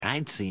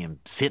I'd see him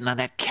sitting on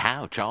that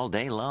couch all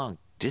day long,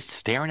 just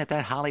staring at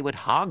that Hollywood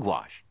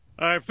hogwash.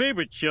 Our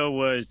favorite show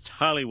was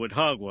Hollywood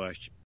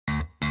Hogwash.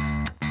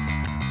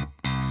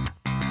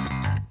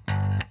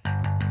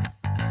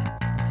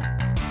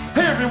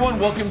 Hey everyone,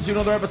 welcome to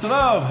another episode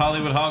of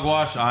Hollywood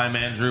Hogwash. I'm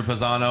Andrew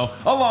Pisano,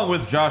 along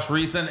with Josh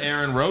Reese and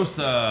Aaron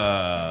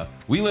Rosa.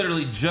 We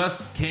literally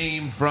just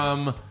came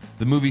from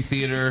the movie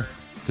theater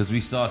because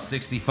we saw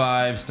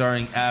 65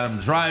 starring Adam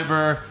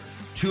Driver.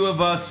 Two of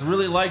us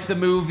really liked the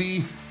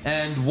movie,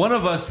 and one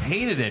of us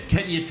hated it.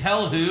 Can you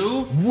tell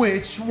who?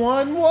 Which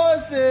one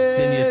was it?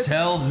 Can you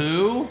tell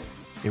who?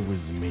 It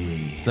was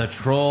me. The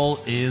troll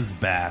is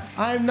back.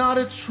 I'm not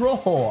a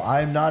troll.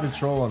 I'm not a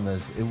troll on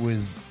this. It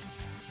was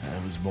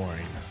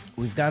boring.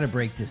 We've got to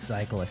break this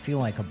cycle. I feel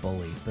like a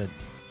bully, but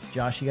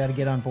Josh, you got to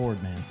get on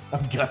board, man.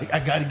 I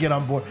got to get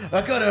on board.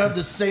 I got to have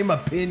the same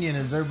opinion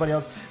as everybody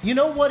else. You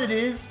know what it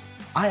is?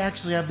 I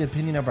actually have the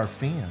opinion of our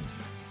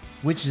fans,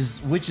 which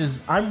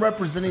is I'm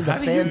representing the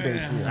fan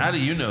base here. How do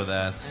you know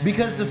that?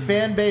 Because the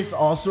fan base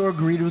also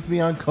agreed with me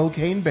on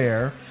Cocaine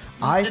Bear.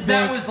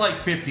 That was like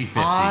 50-50.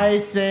 I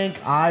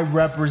think I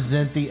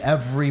represent the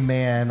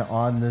everyman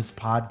on this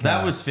podcast.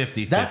 That was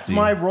 50-50. That's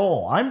my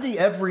role. I'm the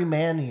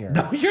everyman here.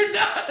 No, you're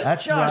not.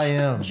 That's Josh, what I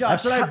am.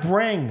 Josh, That's what I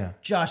bring.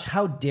 Josh,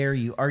 how dare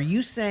you? Are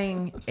you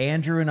saying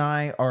Andrew and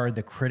I are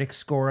the critic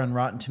score on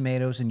Rotten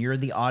Tomatoes and you're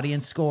the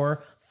audience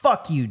score?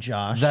 Fuck you,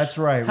 Josh. That's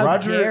right. How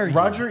dare you?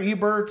 Roger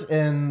Ebert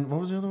and what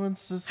was the other one?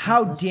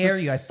 How dare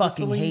you? I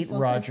fucking Sicily hate something?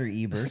 Roger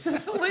Ebert.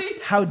 Sicily?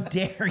 How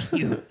dare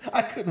you?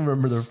 I couldn't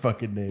remember their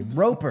fucking names.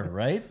 Roper,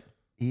 right?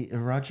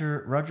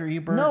 Roger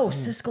Ebert? No,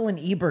 Siskel and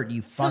Ebert,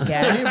 you fuck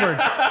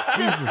ass.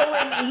 Siskel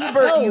and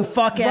Ebert, you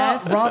fuck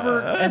ass.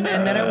 Robert. And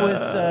then it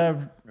was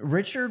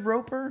Richard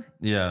Roper?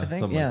 Yeah, I think,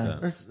 something yeah.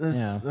 like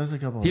that. There's a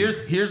couple.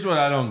 Here's what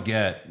I don't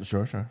get.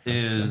 Sure.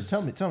 Is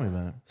tell me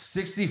about it.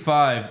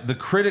 65, the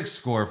critic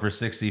score for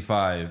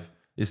 65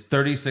 is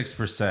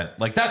 36%.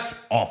 Like, that's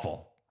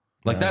awful.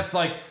 Like, that's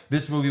like,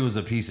 this movie was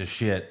a piece of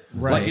shit.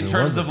 Right. Like, in It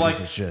terms was a of like,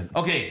 piece of shit.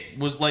 okay,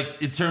 was like,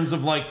 in terms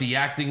of like, the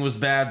acting was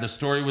bad, the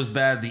story was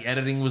bad, the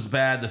editing was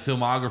bad, the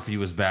filmography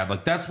was bad.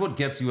 Like, that's what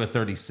gets you a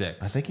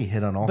 36. I think he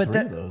hit on all three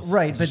of those.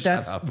 Right, but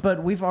Shut up.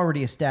 but we've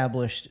already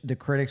established the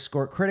critic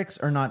score. Critics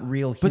are not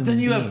real human But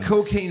then you have beings.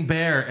 Cocaine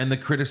Bear, and the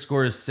critic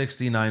score is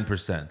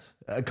 69%.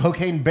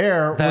 Cocaine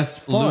Bear That's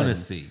was fun.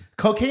 lunacy.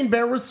 Cocaine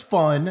Bear was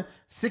fun.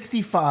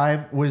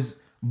 65 was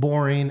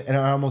boring, and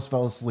I almost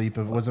fell asleep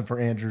if it wasn't for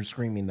Andrew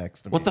screaming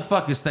next to me. What the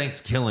fuck is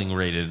Thanksgiving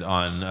rated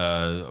on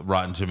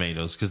Rotten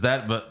Tomatoes? Because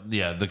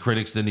the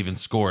critics didn't even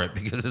score it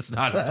because it's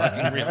not a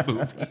fucking real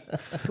movie.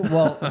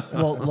 Well,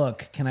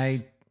 look, can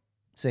I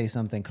say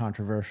something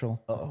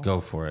controversial? Go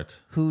for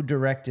it. Who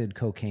directed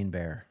Cocaine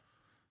Bear?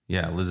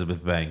 Yeah,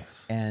 Elizabeth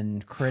Banks.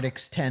 And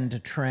critics tend to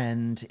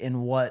trend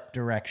in what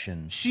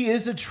direction? She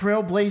is a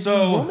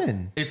trailblazing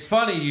woman. It's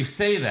funny you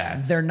say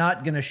that. They're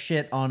not going to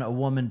shit on a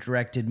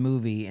woman-directed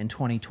movie in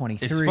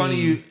 2023 It's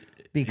funny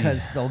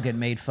because they'll get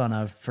made fun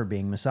of for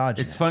being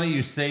misogynist. It's funny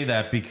you say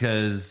that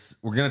because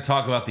we're going to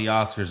talk about the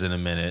Oscars in a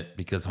minute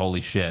because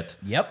holy shit.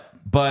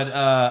 Yep. But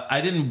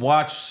I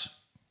watched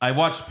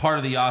part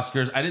of the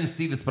Oscars. I didn't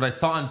see this, but I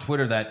saw on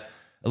Twitter that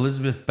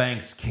Elizabeth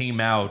Banks came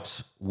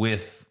out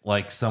with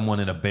like someone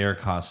in a bear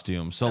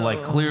costume. So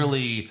like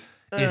clearly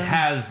it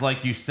has,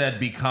 like you said,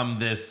 become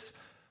this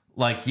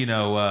like,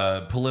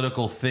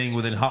 political thing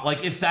within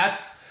like if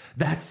that's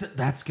at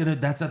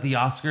the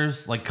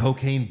Oscars, like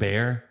Cocaine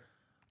Bear.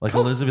 Like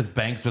Elizabeth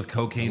Banks with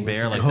Cocaine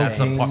Bear, like that's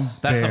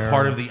a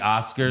part of the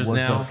Oscars was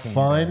now. a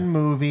fun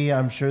movie.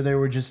 I'm sure they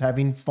were just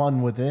having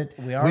fun with it.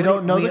 We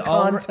don't know the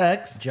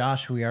context.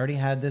 Josh, we already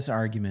had this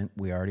argument.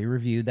 We already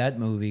reviewed that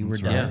movie. We're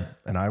done. Yeah.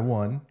 And I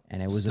won.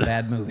 And it was a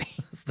bad movie.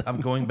 Stop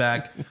going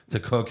back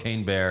to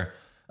Cocaine Bear.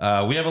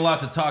 We have a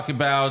lot to talk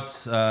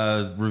about.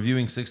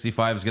 Reviewing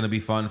 65 is going to be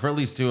fun for at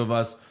least two of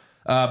us.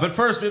 But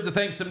first, we have to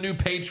thank some new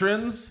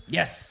patrons.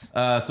 Yes.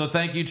 So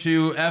thank you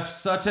to F.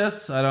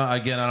 Suttis. I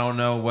don't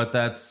know what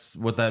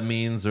that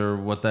means or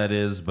what that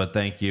is, but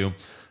thank you.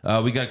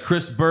 We got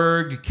Chris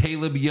Berg,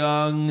 Caleb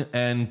Young,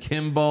 and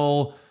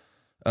Kimball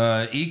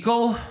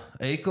Eagle.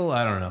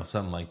 I don't know,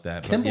 something like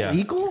that. Kimball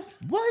Eagle?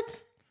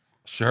 What?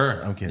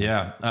 Sure. I'm kidding.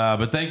 Yeah.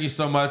 But thank you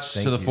so much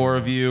to the four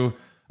of you.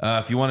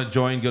 If you want to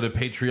join, go to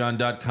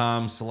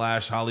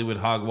patreon.com/Hollywood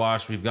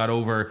Hogwash. We've got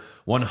over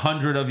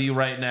 100 of you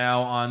right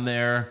now on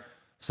there.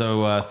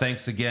 So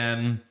thanks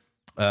again.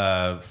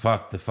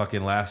 The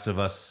fucking Last of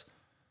Us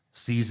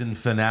season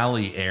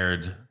finale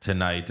aired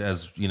tonight.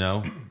 As you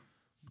know,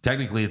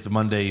 technically it's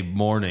Monday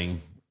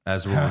morning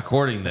as we're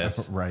recording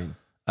this. Right.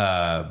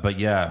 But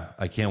yeah,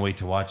 I can't wait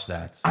to watch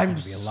that. I'm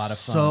be a lot of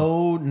fun.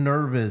 so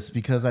nervous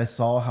because I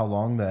saw how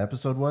long the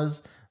episode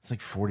was. It's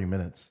like 40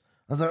 minutes.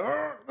 I was like,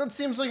 oh, that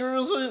seems like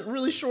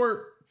really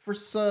short for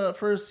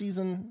a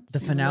season. The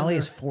finale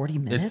is 40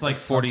 minutes? It's like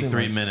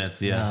 43 minutes.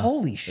 Yeah.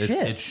 Holy shit.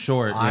 It's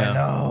short. I Yeah.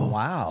 know.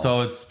 Wow.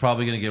 So it's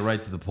probably going to get right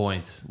to the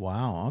point.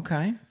 Wow.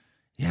 Okay.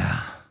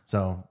 Yeah.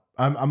 So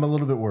I'm a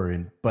little bit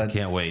worried, but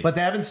can't wait. But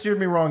they haven't steered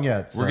me wrong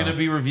yet. We're so. going to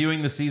be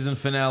reviewing the season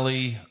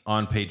finale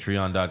on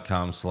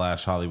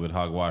patreon.com/Hollywood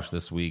Hogwash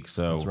this week.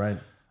 So That's right.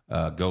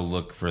 Go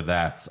look for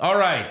that. All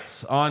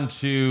right. On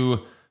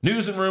to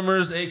news and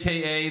rumors,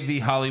 a.k.a. the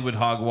Hollywood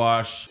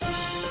Hogwash.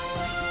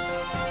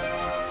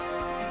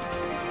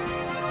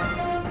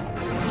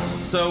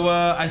 So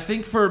I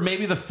think for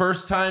maybe the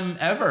first time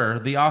ever,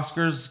 the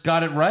Oscars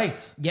got it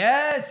right.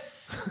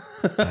 Yes.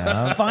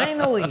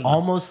 Finally.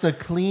 Almost a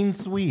clean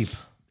sweep.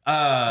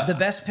 The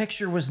best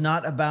picture was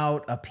not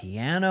about a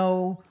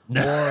piano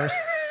or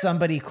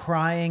somebody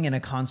crying in a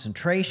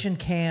concentration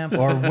camp.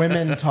 Or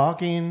women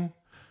talking.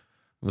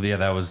 Well, yeah,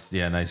 that was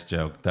nice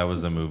joke. That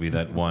was a movie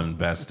that won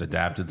Best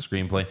Adapted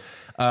Screenplay.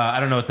 I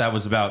don't know what that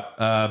was about,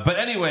 but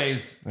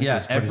anyways, It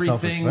was pretty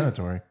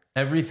self-explanatory.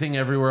 Everything,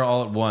 Everywhere,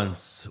 All at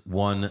Once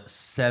won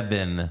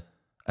 7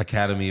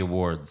 Academy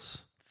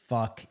Awards,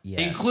 Fuck yes.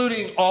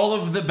 including all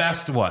of the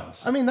best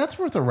ones. I mean, that's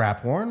worth a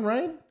rap horn,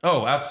 right?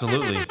 Oh,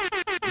 absolutely.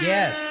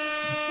 Yes.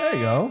 There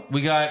you go.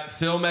 We got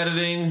film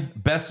editing,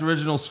 Best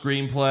Original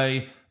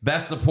Screenplay,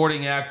 Best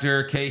Supporting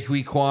Actor, Ke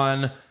Huy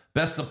Quan,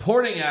 Best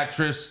Supporting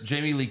Actress,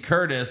 Jamie Lee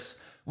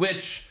Curtis,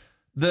 which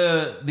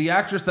the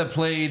actress that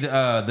played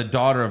the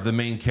daughter of the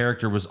main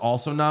character was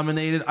also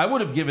nominated. I would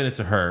have given it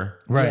to her.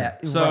 Right. Yeah,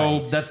 So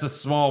right. that's a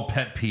small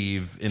pet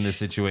peeve in this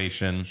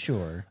situation.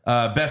 Sure.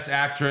 Best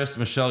Actress,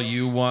 Michelle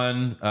Yeoh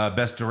won.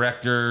 Best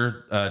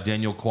Director,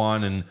 Daniel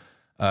Kwan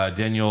and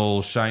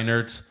Daniel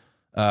Scheinert.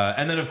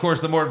 And then, of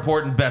course, the more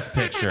important Best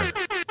Picture.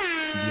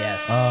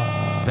 Yes.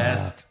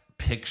 Best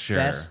Picture.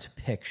 Best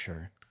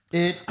picture.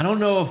 It I don't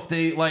know if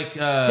they like.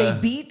 They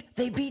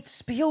beat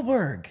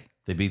Spielberg.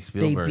 They beat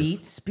Spielberg. They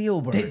beat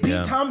Spielberg. They beat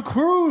Yeah. Tom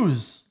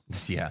Cruise.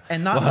 Yeah.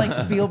 and not like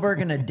Spielberg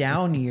in a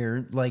down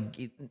year.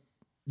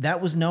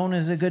 That was known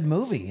as a good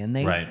movie, and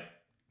they Right.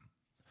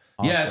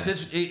 Yeah,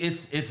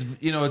 it's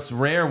it's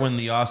rare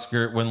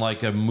when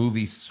like a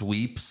movie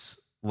sweeps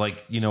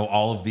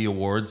all of the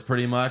awards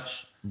pretty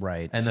much.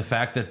 Right. And the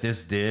fact that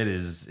this did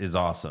is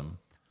awesome.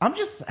 I'm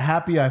just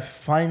happy I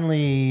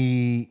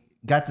finally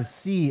got to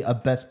see a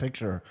Best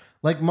Picture.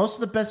 Like most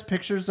of the Best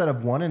Pictures that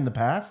have won in the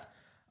past,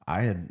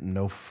 I had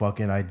no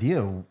fucking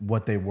idea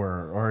what they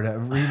were or had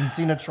ever even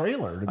seen a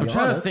trailer. To be I'm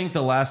trying honest. to think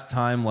the last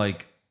time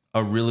like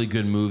a really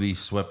good movie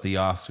swept the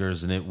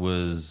Oscars and it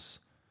was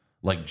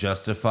like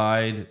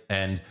Justified.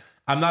 And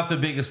I'm not the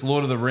biggest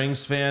Lord of the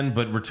Rings fan,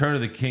 but Return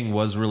of the King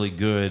was really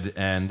good,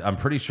 and I'm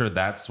pretty sure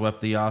that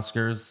swept the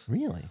Oscars.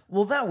 Really?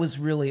 Well, that was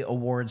really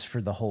awards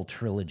for the whole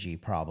trilogy,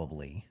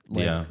 probably.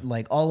 Yeah.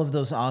 Like all of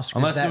those Oscars.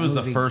 Unless that it was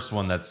movie- the first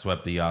one that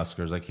swept the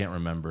Oscars. I can't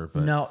remember.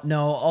 But No,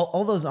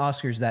 all those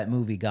Oscars that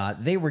movie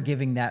got, they were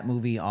giving that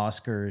movie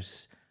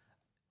Oscars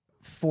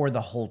for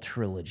the whole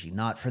trilogy,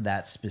 not for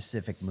that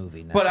specific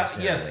movie But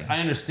necessarily. yes, I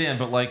understand.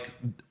 But like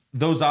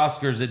those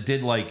Oscars, it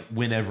did like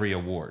win every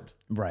award,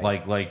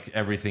 Right. Like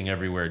Everything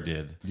Everywhere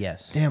did.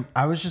 Yes. Damn,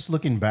 I was just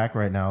looking back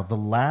right now. The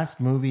last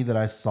movie that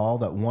I saw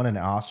that won an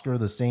Oscar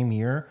the same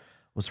year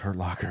was Hurt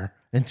Locker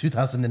in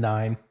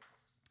 2009.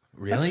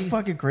 Really? That's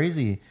fucking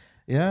crazy.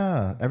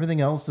 Yeah.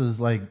 Everything else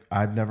is like,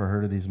 I've never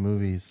heard of these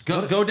movies.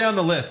 Go down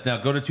the list now.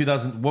 Go to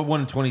 2000. What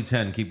won in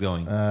 2010? Keep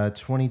going.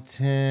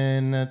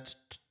 2010.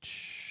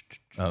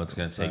 Oh, it's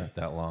gonna take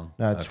that long.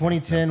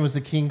 2010 was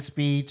The King's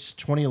Speech.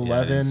 2011,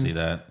 Yeah, I didn't see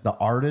that. The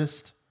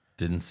Artist.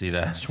 Didn't see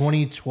that.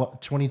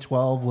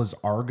 2012 was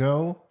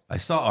Argo. I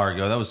saw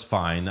Argo. That was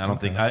fine. I don't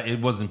think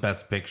it wasn't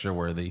Best Picture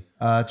worthy.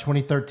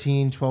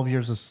 2013, 12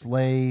 Years a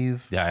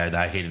Slave. Yeah,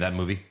 I hated that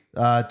movie.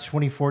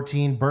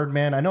 2014,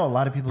 Birdman. I know a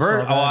lot of people saw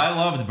that. I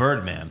loved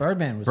Birdman.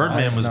 Birdman was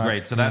Birdman awesome. was I've not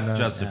great. So seen that's that.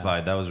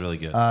 Justified. That was really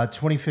good.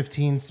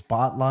 2015,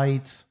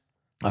 Spotlight.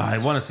 I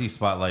want to see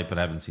Spotlight, but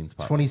I haven't seen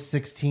Spotlight.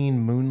 2016,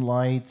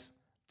 Moonlight.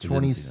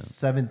 Didn't see that.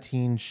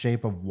 2017,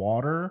 Shape of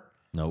Water.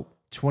 Nope.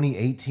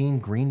 2018,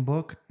 Green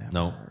Book. Never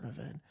Nope. heard of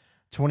it.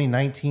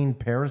 2019,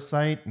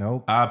 Parasite.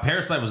 Nope.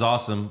 Parasite was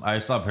awesome. I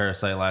saw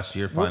Parasite last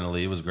year.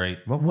 Finally, it was great.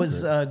 What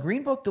Was it?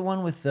 Green Book the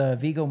one with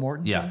Viggo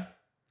Mortensen? Yeah.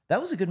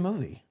 That was a good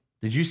movie.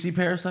 Did you see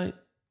Parasite?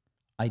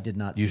 I did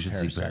not see You should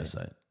Parasite. see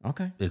Parasite.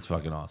 Okay. It's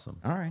fucking awesome.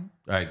 All right.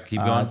 All right, keep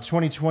going.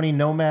 2020,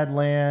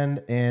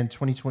 Nomadland, and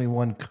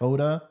 2021,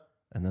 Coda.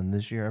 And then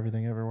this year,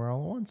 Everything Everywhere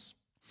All at Once.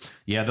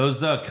 Yeah,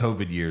 those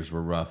COVID years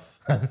were rough.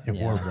 It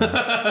were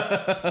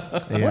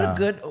rough.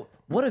 Yeah.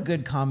 What a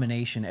good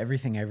combination.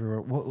 Everything Everywhere.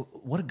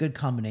 What a good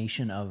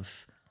combination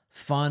of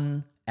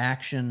fun,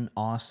 action,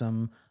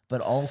 awesome,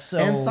 but also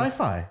And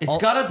sci-fi. It's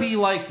got to be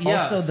like,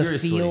 yeah, also the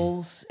seriously.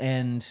 feels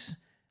and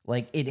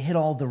like it hit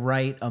all the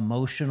right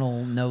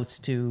emotional notes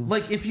too.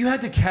 Like, if you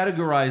had to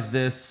categorize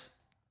this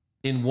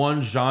in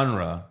one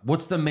genre,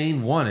 what's the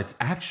main one? It's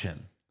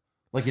action.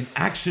 Like an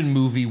action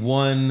movie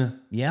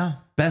won Yeah.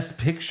 Best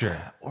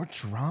Picture. Or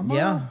drama?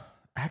 Yeah.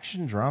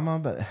 Action drama,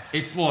 but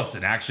It's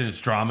an action, it's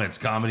drama, it's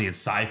comedy, it's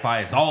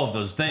sci-fi, it's all of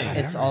those things.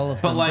 It's all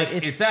of but them, like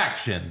but it's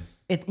action.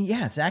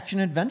 It's action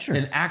adventure.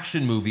 An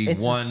action movie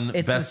won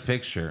Best a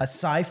Picture.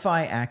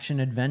 sci-fi action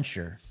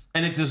adventure.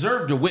 And it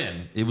deserved to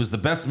win. It was the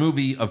best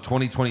movie of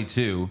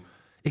 2022.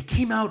 It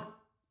came out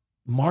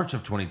March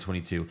of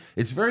 2022.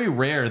 It's very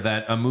rare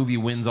that a movie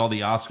wins all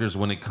the Oscars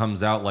when it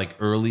comes out like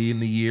early in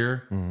the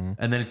year,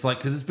 and then it's like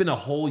because it's been a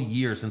whole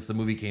year since the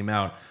movie came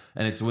out,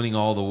 and it's winning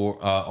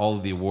all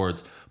of the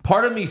awards.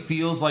 Part of me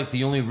feels like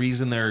the only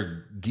reason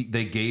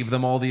they gave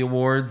them all the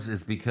awards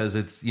is because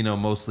it's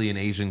mostly an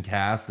Asian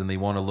cast, and they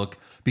want to look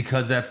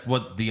because that's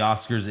what the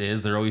Oscars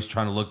is. They're always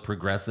trying to look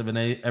progressive in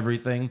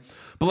everything,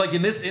 but like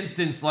in this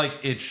instance, like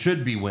it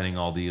should be winning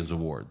all these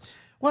awards.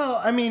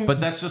 Well, I mean,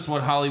 But that's just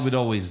what Hollywood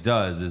always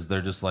does. Is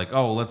they're just like,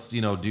 oh, let's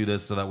do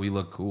this so that we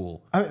look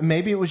cool.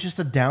 maybe it was just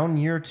a down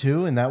year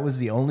too, and that was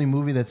the only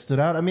movie that stood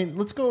out. I mean,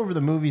 let's go over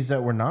the movies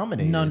that were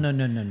nominated. No.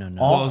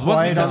 All Well, it wasn't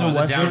Quiet because on it was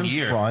the a down Western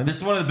year. Front. This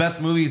is one of the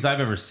best movies I've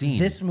ever seen.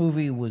 This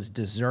movie was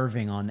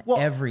deserving on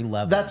every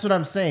level. That's what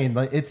I'm saying.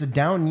 Like, it's a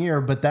down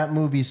year, but that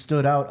movie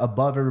stood out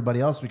above everybody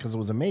else because it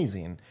was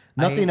amazing.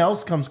 Nothing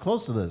else comes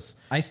close to this.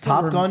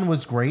 Top Gun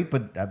was great,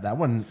 but that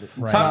one.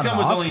 Top Gun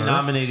was only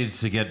nominated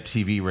to get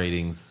TV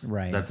ratings.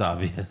 Right. That's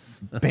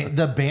obvious.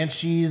 The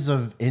Banshees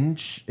of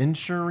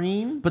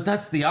Inisherin. But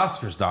that's the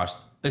Oscars, Josh.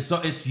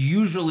 It's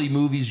usually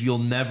movies you'll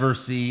never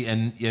see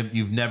and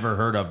you've never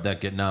heard of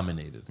that get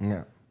nominated.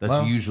 Yeah.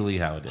 That's usually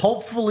how it is.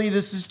 Hopefully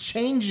this is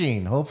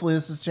changing.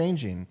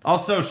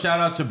 Also, shout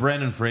out to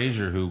Brendan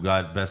Fraser who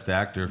got Best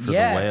Actor for The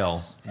Whale.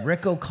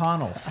 Rick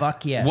O'Connell.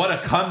 Fuck yes. What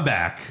a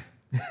comeback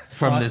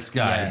from this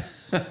guy.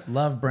 Yes.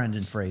 Love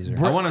Brendan Fraser.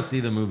 I want to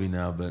see the movie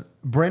now, but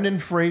Brendan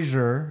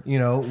Fraser,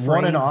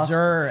 won an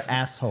Oscar. Fraser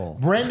asshole.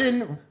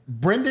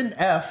 Brendan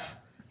F.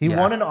 He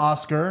won an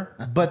Oscar,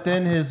 but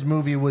then his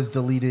movie was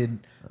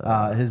deleted.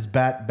 His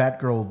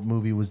Batgirl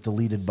movie was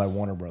deleted by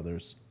Warner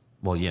Brothers.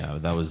 well, yeah,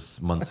 that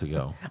was months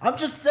ago. I'm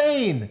just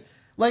saying,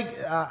 like,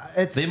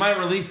 it's They might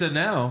release it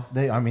now.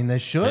 they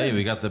should. Hey,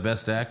 we got the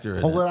Best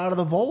Actor. Pull it out of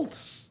the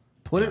vault.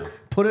 Put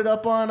it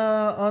up on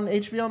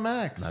HBO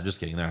Max. No, just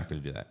kidding. They're not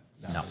going to do that.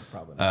 No,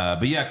 probably not.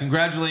 But yeah,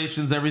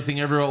 congratulations, everything,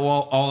 everywhere,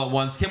 all at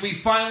once. Can we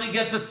finally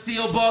get the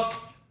Steelbook?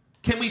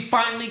 Can we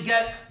finally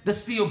get the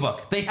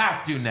Steelbook? They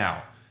have to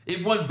now.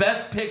 It won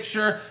Best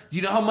Picture. Do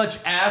you know how much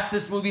ass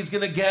this movie is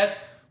going to get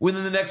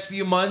within the next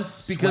few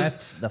months? Because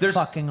Swept the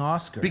fucking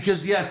Oscars.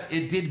 Because yes,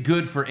 it did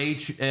good for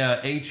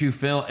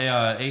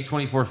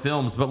A24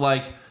 Films, but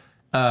like,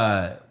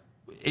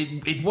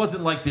 it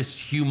wasn't like this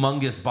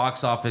humongous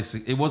box office.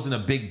 It wasn't a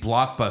big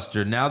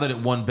blockbuster. Now that it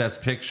won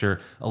Best Picture,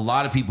 a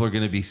lot of people are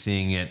going to be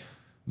seeing it.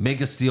 Make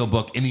a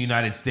Steelbook in the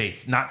United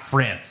States, not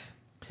France.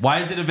 Why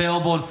is it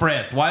available in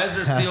France? Why is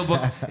there a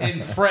Steelbook in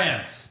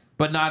France,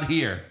 but not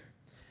here?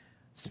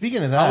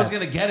 Speaking of that, I was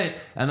going to get it,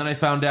 and then I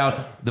found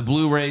out the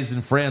Blu-rays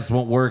in France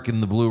won't work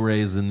in the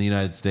Blu-rays in the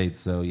United States,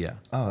 so yeah.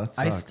 Oh, that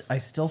sucks. I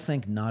still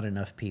think not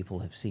enough people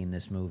have seen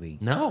this movie.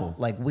 No.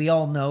 Like, we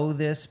all know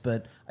this,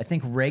 but I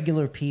think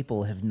regular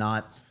people have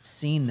not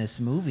seen this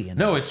movie enough.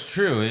 No, it's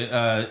true.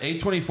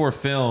 A24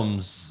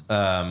 Films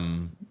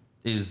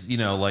is,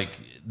 like,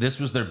 this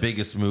was their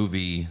biggest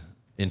movie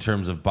in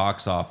terms of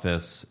box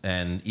office,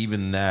 and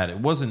even that, it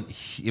wasn't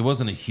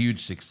a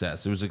huge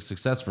success. It was a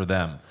success for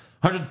them.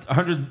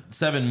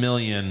 107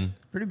 million.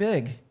 Pretty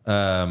big.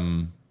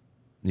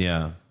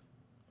 Yeah.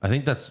 I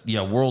think that's,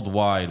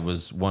 worldwide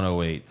was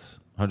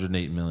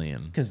 108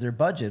 million. Because their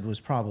budget was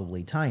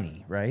probably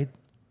tiny, right?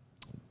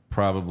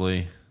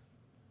 Probably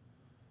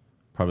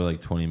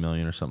like 20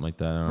 million or something like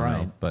that. I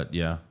don't know. But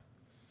yeah.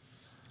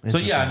 So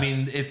yeah, I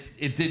mean,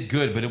 it did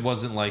good, but it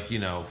wasn't like,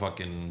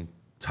 fucking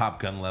Top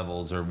Gun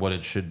levels or what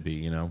it should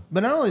be,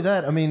 But not only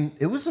that, I mean,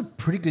 it was a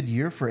pretty good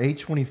year for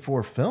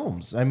A24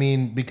 Films. I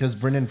mean, because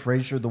Brendan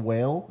Fraser, The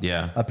Whale,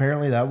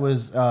 apparently that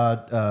was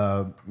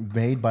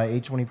made by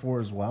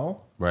A24 as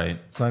well. Right.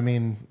 So I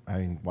mean,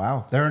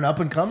 wow, they're an up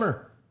and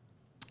comer.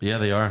 Yeah,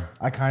 they are.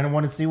 I kind of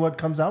want to see what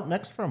comes out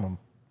next from them.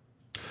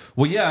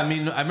 Well, yeah, I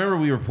mean, I remember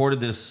we reported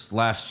this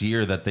last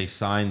year that they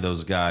signed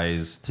those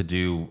guys to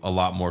do a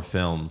lot more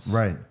films,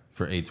 right,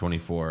 for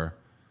A24.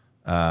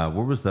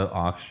 Where was the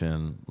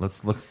auction?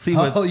 Let's see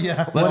what. Oh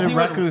yeah, let's see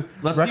what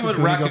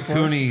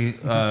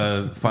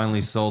Raccacoonie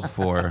finally sold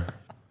for.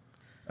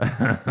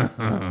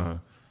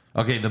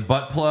 Okay, the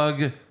butt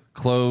plug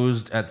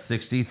closed at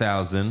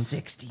 60,000.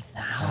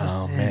 60,000.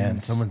 Oh man,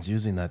 someone's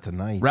using that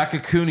tonight.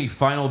 Raccacoonie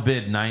final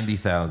bid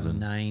 90,000.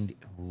 90.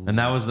 And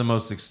that was the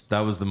most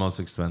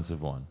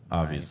expensive one,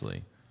 obviously.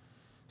 Right.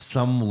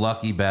 Some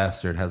lucky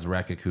bastard has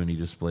Raccacoonie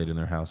displayed in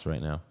their house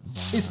right now.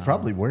 He's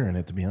probably wearing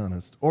it, to be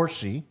honest, or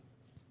she.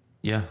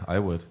 Yeah, I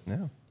would.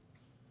 Yeah.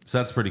 So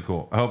that's pretty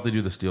cool. I hope they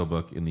do the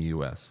Steelbook in the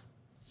U.S.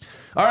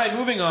 All right,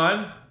 moving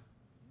on.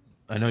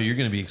 I know you're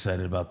going to be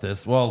excited about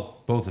this.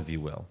 Well, both of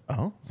you will.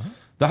 Oh.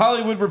 The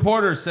Hollywood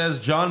Reporter says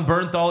Jon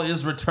Bernthal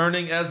is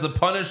returning as the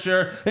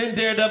Punisher in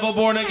Daredevil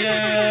Born Again.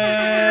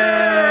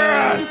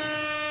 Yes!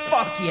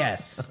 Fuck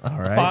yes. All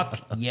right. Fuck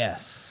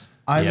yes.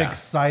 I'm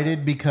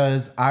excited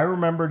because I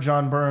remember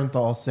Jon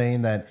Bernthal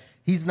saying that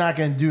he's not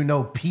going to do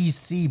no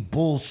PC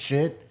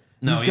bullshit.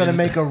 No, He's he going to didn't.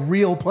 make a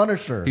real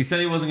Punisher. He said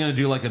he wasn't going to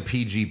do like a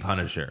PG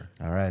Punisher.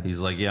 All right. He's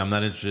like, yeah, I'm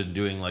not interested in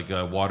doing like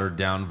a watered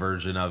down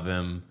version of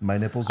him. My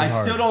nipples are I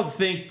hard. still don't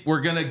think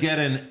we're going to get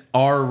an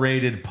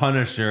R-rated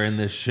Punisher in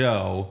this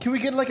show. Can we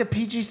get like a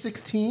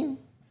PG-16?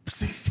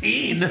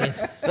 16?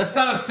 That's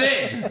not a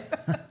thing.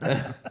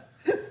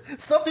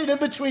 Something in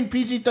between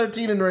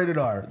PG-13 and rated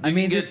R. I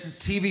mean, this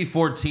TV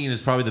 14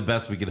 is probably the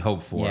best we could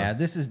hope for. Yeah,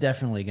 this is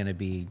definitely going to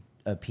be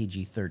a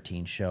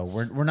PG-13 show.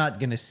 We're not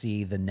going to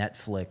see the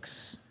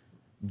Netflix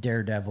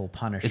Daredevil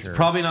Punisher. It's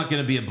probably not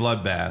going to be a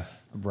bloodbath.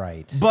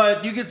 right.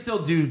 But you can still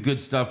do good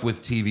stuff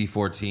with TV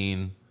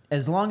 14.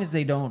 As long as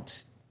they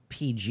don't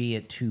PG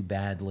it too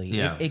badly,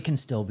 Yeah. it can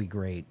still be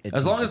great. at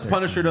As long as PG-13.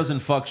 Punisher doesn't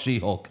fuck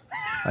She-Hulk,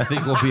 I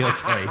think we'll be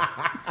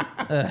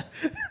okay.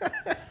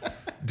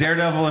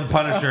 Daredevil and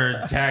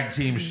Punisher tag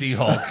team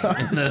She-Hulk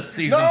in the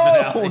season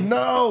No, finale.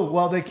 no.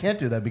 Well, they can't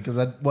do that because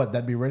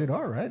that'd be rated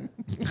R, right?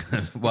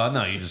 Well,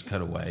 no, you just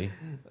cut away.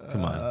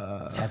 Come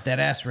on. Tap that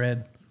ass,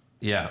 Red.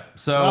 Yeah.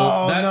 So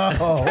Oh, that,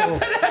 no.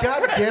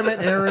 God damn it,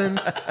 Aaron.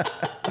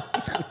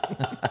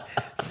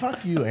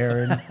 Fuck you,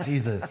 Aaron.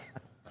 Jesus.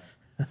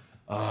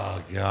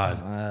 oh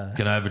God.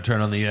 Can I have a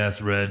turn on the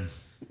ass, Red?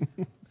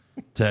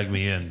 Tag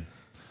me in.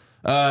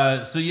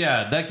 So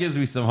yeah, that gives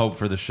me some hope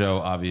for the show,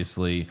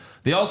 obviously.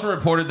 They also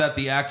reported that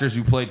the actors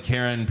who played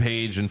Karen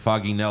Page and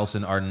Foggy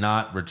Nelson are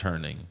not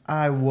returning.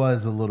 I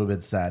was a little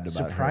bit sad about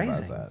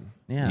Surprising. that.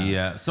 Yeah.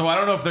 Yeah. So I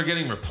don't know if they're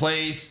getting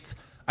replaced.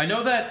 I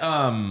know that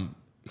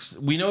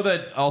we know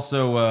that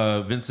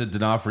also Vincent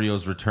D'Onofrio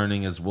is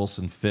returning as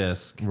Wilson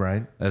Fisk,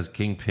 Right. as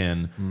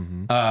Kingpin.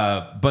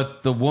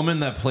 But the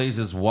woman that plays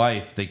his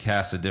wife, they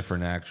cast a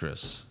different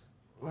actress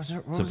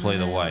to play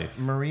the wife.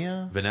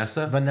 Maria?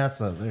 Vanessa.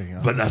 Vanessa. There you go.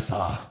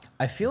 Vanessa.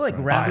 I feel like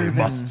rather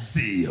than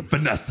see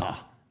Vanessa.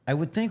 I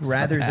would think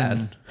rather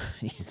than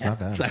It's not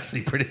bad. It's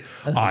actually pretty.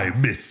 I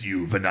miss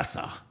you,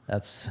 Vanessa.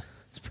 it's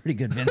pretty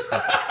good,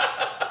 Vincent.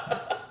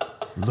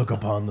 Look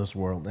upon this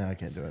world. No, I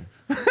can't do it.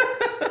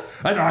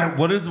 And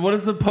what is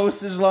the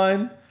postage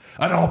line?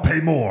 And I'll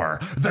pay more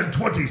than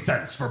 20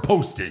 cents for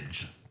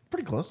postage.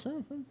 Pretty close. Yeah,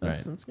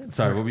 that's Right. good.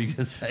 Sorry, what were you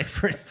gonna say?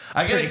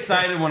 I get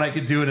excited when I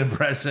could do an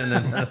impression.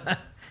 And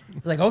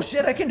It's like, oh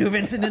shit, I can do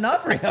Vincent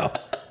D'Onofrio.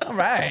 All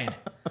right.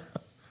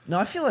 No,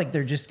 I feel like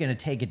they're just going to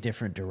take a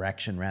different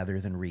direction rather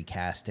than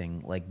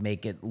recasting. Like,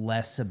 make it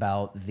less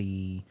about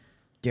the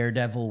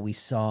Daredevil we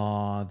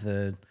saw,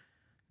 the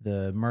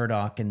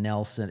Murdoch and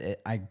Nelson.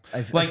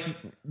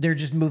 They're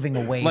just moving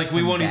away. like we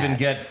from won't even that.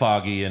 get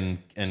Foggy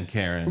and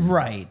Karen.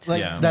 right. Like,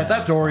 Yeah. that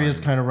That's story fine. has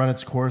kind of run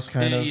its course,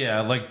 kind of.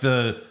 Yeah, like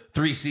the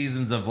 3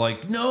 seasons of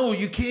like, no,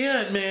 you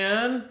can't,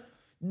 man.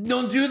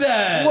 Don't do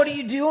that. What are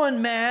you doing,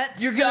 Matt?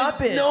 Stop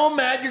gonna, it. No,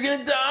 Matt, you're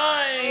gonna die.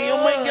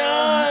 Oh my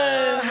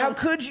god. How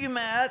could you,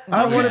 Matt?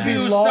 I want to be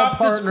you law stop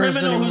this partners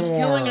criminal who's anymore.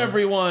 killing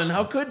everyone?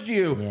 How could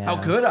you? Yeah. How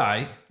could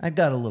I? I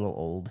got a little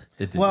old.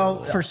 It did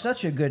Well, For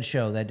such a good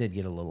show, that did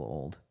get a little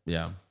old.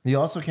 yeah. You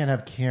also can't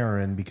have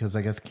Karen because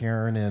I guess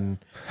Karen and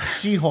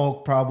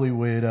She-Hulk probably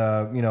would,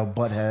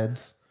 butt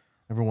heads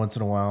every once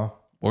in a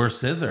while. Or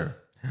Scissor.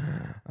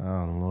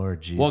 Oh,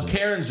 Lord Jesus. Well,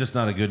 Karen's just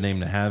not a good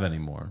name to have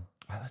anymore.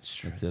 Oh, that's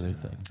true. That's the other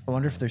thing. I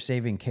wonder if they're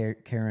saving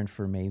Karen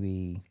for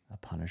maybe a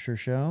Punisher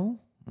show.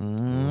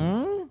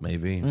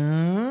 Maybe.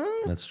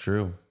 That's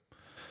true.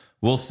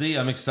 We'll see.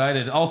 I'm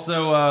excited.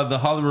 Also, the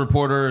Hollywood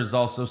Reporter is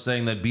also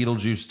saying that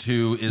Beetlejuice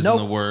 2 is Nope.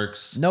 in the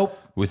works. Nope.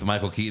 With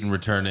Michael Keaton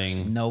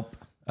returning. Nope.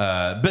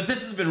 But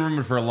this has been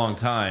rumored for a long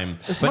time.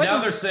 But now Michael-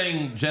 they're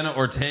saying Jenna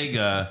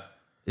Ortega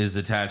is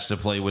attached to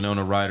play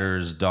Winona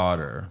Ryder's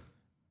daughter.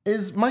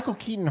 Is Michael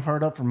Keaton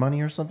hard up for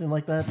money or something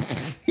like that?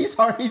 He's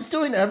hard. He's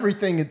doing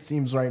everything, it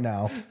seems, right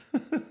now.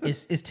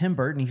 Is Tim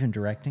Burton even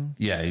directing?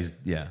 Yeah, he's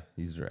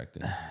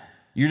directing.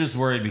 You're just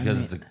worried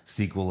because it's a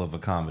sequel of a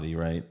comedy,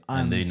 right?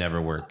 And they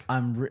never work.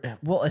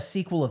 Well, a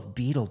sequel of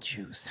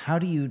Beetlejuice.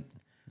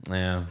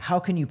 Yeah. How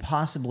can you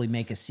possibly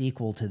make a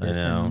sequel to this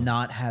know. and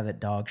not have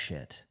it dog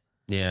shit?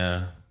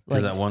 Yeah.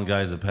 Because Like- that one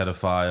guy's a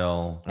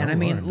pedophile. And I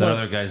mean, the look,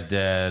 other guy's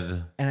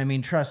dead. and I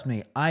mean, trust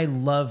me, I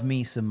love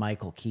me some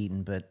Michael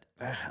Keaton, but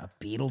a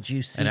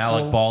Beetlejuice sequel And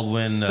Alec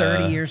Baldwin.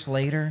 30 years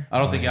later? I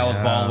don't think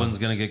Alec Baldwin's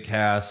going to get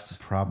cast.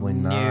 Probably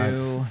not.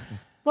 No.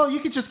 Well, you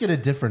could just get a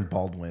different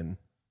Baldwin.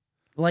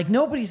 Like,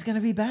 nobody's going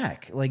to be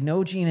back. Like,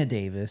 no Gina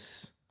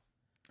Davis.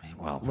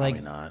 Well, probably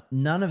Like, not.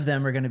 none of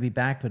them are going to be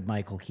back but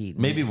Michael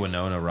Keaton. Maybe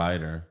Winona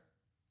Ryder.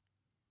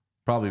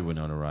 Probably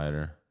Winona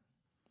Ryder.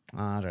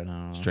 I don't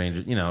know.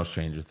 Stranger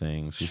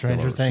Things.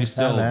 Stranger Things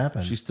still, had to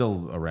happen. she's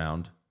still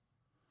around.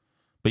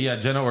 But yeah,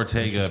 Jenna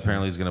Ortega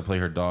apparently is going to play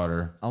her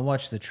daughter. I'll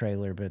watch the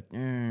trailer, but I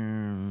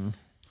mean,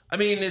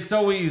 it's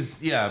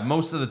always,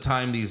 most of the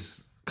time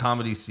these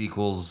comedy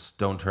sequels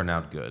don't turn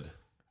out good.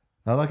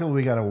 Luckily,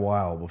 we got a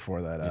while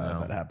before that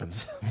that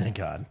happens. Thank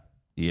God.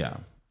 Yeah,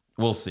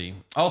 we'll see.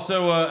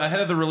 Also, ahead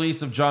of the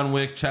release of John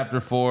Wick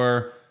Chapter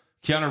 4,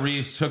 Keanu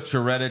Reeves took to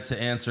Reddit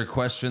to answer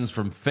questions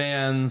from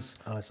fans.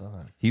 Oh, I saw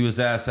that. He was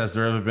asked, has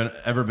there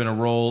ever been a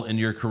role in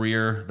your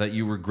career that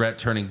you regret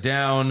turning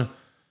down?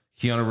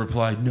 Keanu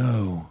replied,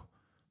 no,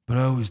 but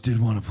I always did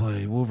want to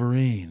play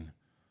Wolverine.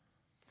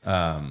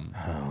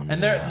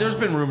 And there's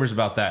been rumors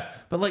about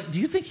that. But like, do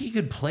you think he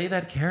could play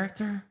that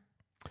character?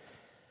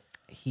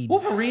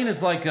 Wolverine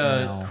is like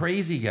a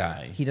crazy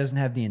guy. He doesn't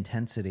have the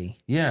intensity.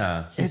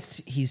 Yeah.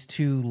 He's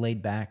too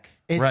laid back.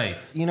 Right.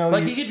 You know,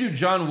 like he could do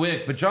John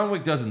Wick, but John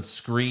Wick doesn't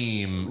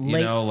scream,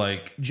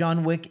 like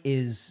John Wick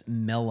is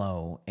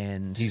mellow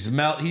and he's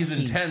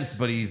intense,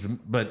 but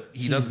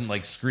he doesn't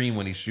like scream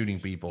when he's shooting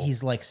people.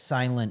 He's like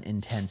silent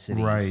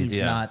intensity. Right. He's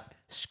Yeah. not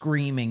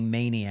screaming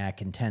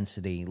maniac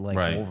intensity like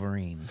Right.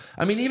 Wolverine.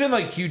 I mean, even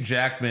like Hugh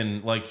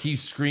Jackman, like he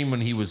screamed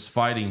when he was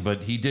fighting,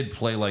 but he did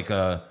play like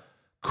a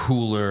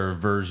cooler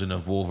version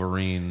of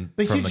Wolverine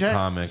from the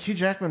comics. Hugh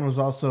Jackman was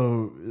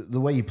also,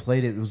 the way he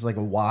played it was like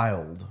a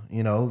wild,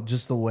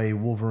 just the way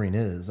Wolverine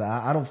is.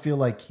 I don't feel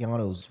like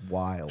Keanu's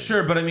wild.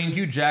 Sure, but I mean,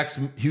 Hugh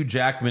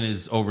Jackman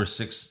is over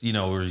 6,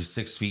 or he's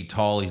 6 feet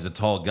tall. He's a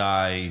tall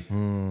guy,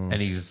 and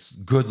he's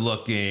good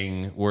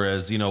looking.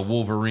 Whereas,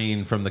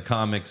 Wolverine from the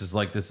comics is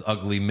like this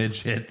ugly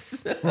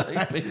midget,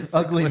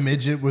 Ugly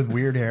midget with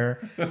weird hair.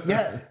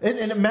 Yeah,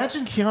 and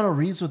imagine Keanu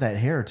Reeves with that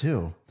hair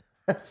too.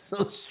 That's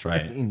so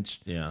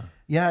strange. Yeah.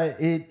 Yeah,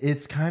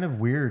 it's kind of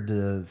weird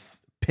to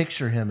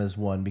picture him as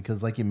one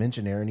because, like you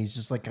mentioned, Aaron, he's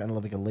just like kind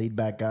of like a laid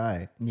back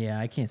guy. Yeah,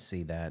 I can't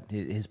see that.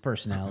 His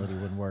personality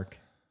wouldn't work.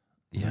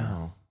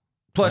 Yeah.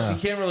 Plus, you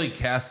can't really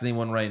cast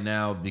anyone right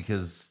now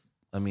because,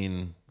 I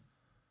mean,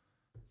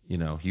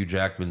 Hugh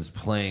Jackman's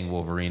playing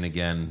Wolverine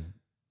again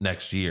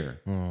next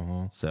year.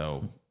 Mm-hmm.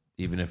 So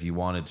even if you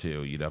wanted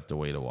to, you'd have to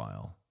wait a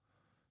while.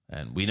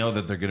 And we know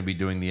that they're going to be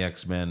doing the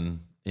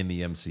X-Men in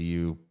the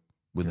MCU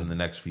within the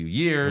next few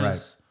years.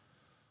 Right.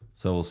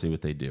 So we'll see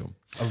what they do.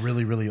 A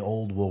really, really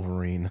old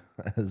Wolverine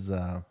as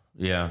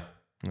Yeah.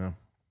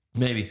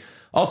 Maybe.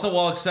 Also,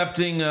 while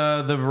accepting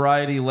the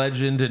Variety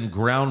Legend and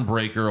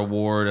Groundbreaker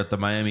Award at the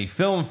Miami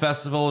Film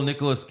Festival,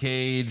 Nicolas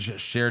Cage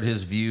shared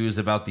his views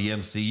about the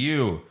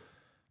MCU.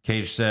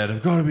 Cage said,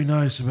 "I've got to be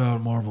nice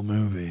about Marvel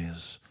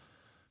movies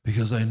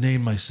because I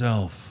named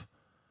myself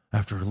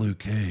after Luke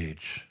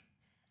Cage.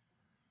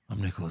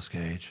 I'm Nicolas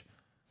Cage."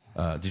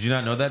 Did you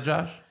not know that,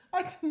 Josh?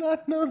 I did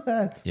not know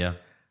that. Yeah.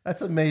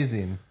 That's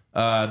amazing.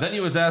 Then he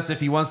was asked if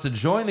he wants to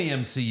join the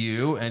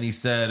MCU, and he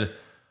said,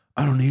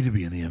 "I don't need to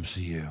be in the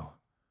MCU.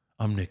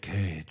 I'm Nick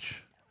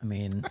Cage." I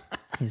mean,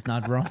 he's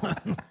not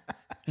wrong.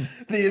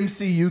 The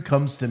MCU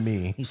comes to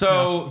me. He's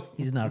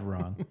not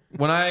wrong.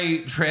 When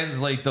I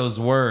translate those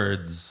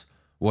words,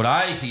 what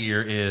I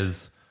hear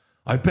is,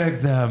 I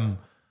begged them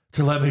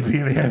to let me be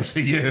in the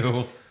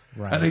MCU,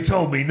 and they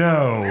told me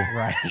no.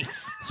 Right.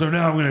 So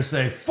now I'm going to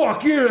say,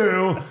 fuck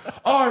you,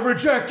 I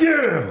reject you.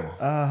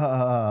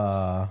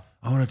 Uh,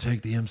 I want to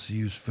take the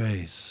MCU's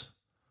face.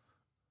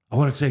 I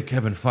want to take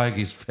Kevin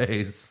Feige's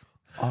face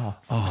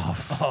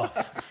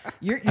off.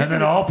 You're And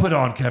then I'll put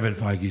on Kevin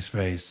Feige's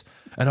face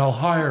and I'll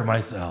hire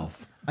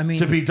myself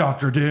to be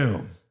Doctor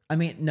Doom. I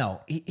mean,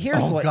 no.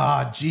 Here's oh what.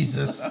 God,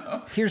 Jesus.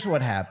 Here's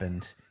what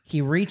happened.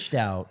 He reached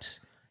out.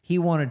 He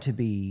wanted to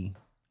be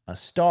a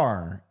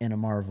star in a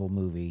Marvel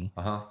movie.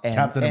 And,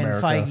 Captain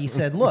America. And Feige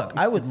said, "Look,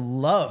 I would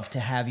love to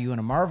have you in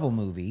a Marvel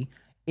movie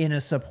in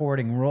a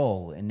supporting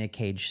role." And Nick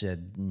Cage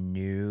said,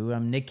 "No,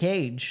 I'm Nick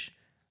Cage."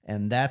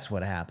 And that's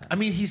what happened. I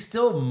mean, he's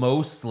still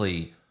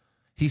mostly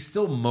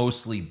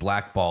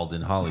blackballed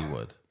in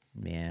Hollywood.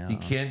 Yeah. He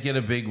can't get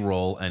a big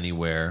role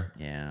anywhere.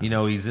 Yeah.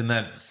 He's in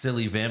that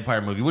silly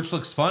vampire movie, which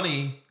looks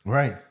funny.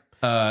 Right.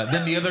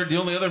 Then the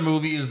only other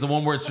movie is the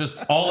one where it's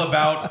just all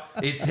about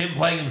it's him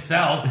playing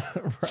himself.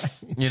 Right.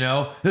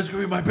 This is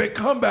gonna be my big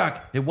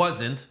comeback. It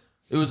wasn't.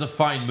 It was a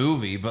fine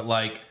movie, but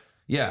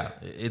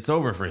it's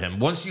over for him.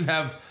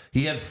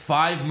 He had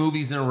 5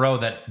 movies in a row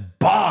that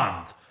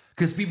bombed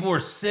because people were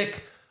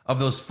sick of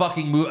those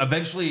fucking movies.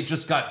 Eventually, it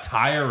just got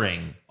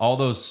tiring. All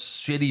those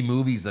shitty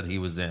movies that he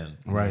was in.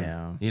 Right.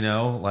 Yeah.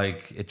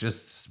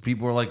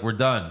 People were like, we're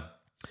done.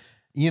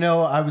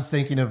 I was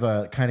thinking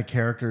of kind of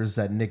characters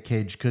that Nick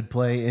Cage could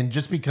play. And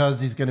just because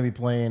he's going to be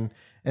playing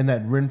in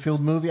that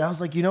Renfield movie, I was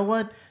like, you know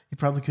what? He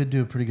probably could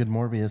do a pretty good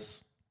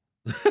Morbius.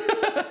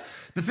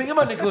 The thing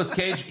about Nicolas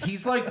Cage,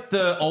 he's like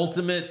the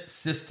ultimate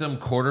system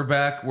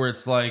quarterback where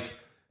it's like,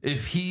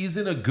 if he's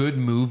in a good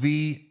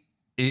movie,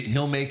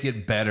 he'll make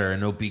it better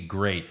and it'll be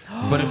great.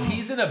 But if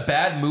he's in a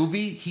bad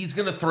movie, he's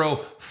going to throw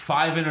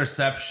 5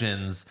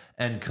 interceptions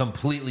and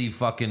completely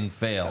fucking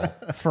fail.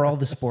 For all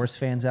the sports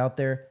fans out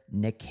there,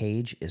 Nick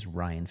Cage is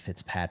Ryan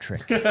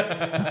Fitzpatrick. In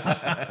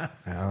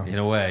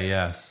a way,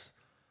 yes.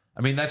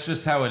 I mean, that's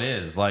just how it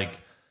is. Like,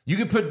 you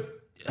could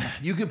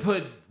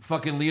put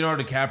fucking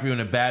Leonardo DiCaprio in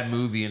a bad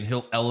movie and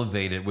he'll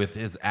elevate it with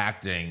his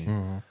acting.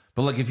 Mm-hmm.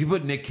 But like if you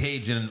put Nick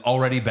Cage in an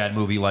already bad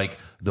movie like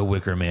The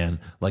Wicker Man,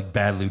 like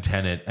Bad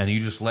Lieutenant, and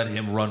you just let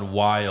him run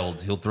wild,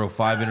 he'll throw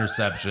 5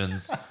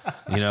 interceptions,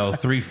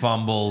 3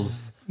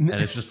 fumbles, and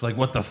it's just like,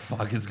 what the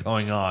fuck is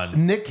going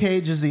on? Nick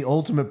Cage is the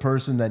ultimate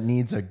person that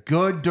needs a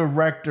good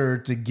director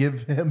to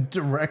give him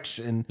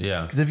direction.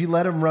 Yeah. Because if you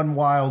let him run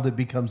wild, it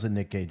becomes a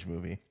Nick Cage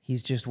movie.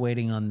 He's just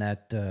waiting on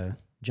that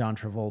John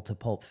Travolta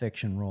Pulp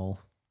Fiction role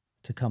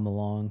to come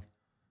along.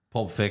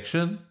 Pulp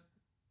Fiction?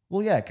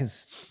 Well, yeah,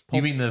 because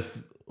You mean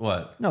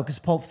What? No, because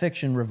Pulp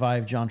Fiction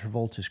revived John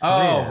Travolta's career.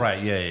 Oh,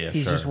 right. Yeah.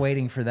 He's sure. just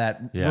waiting for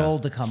that Yeah. role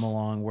to come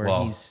along where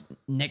Well- he's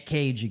Nick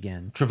Cage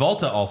again.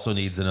 Travolta also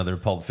needs another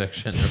Pulp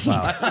Fiction.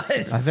 I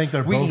think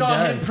they're We both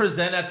saw him guys.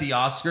 present at the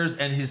Oscars,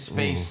 and his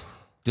face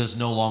does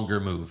no longer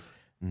move.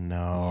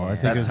 No, I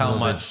think That's it's a how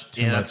little bit much.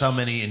 too Yeah, that's much how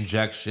many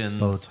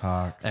injections,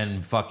 Botox.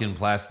 and fucking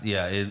plastic.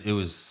 Yeah, it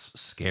was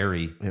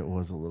scary. It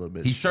was a little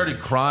bit. He started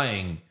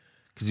crying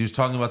because he was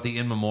talking about the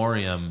in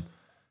memoriam,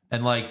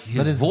 and like his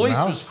But his voice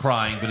mouth- was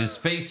crying, but his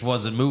face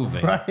wasn't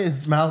moving. Right,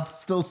 his mouth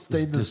still It's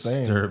stayed the same.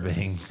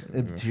 disturbing.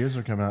 Tears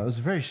were coming out. It was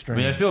very I strange.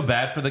 mean, I feel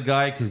bad for the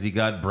guy because he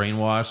got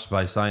brainwashed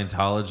by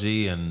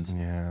Scientology, and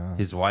Yeah.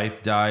 his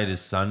wife died,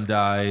 his son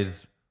died.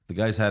 The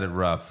guy's had it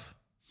rough.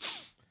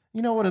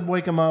 You know what would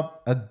wake him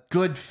up? A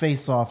good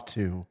face-off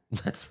too.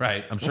 That's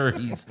right. I'm sure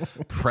he's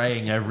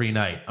praying every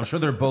night. I'm sure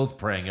they're both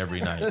praying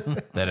every night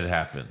that it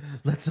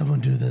happens. Let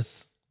someone do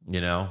this. You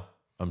know,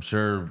 I'm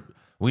sure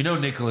we know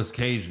Nicolas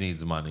Cage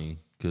needs money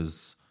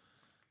because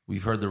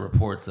we've heard the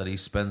reports that he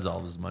spends all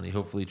of his money.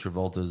 Hopefully,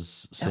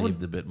 Travolta's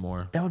saved a bit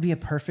more. That would be a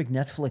perfect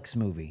Netflix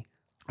movie.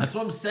 That's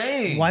what I'm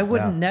saying. Why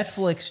wouldn't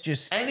Netflix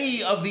just...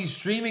 Any of these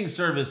streaming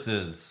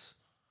services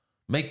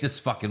make this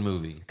fucking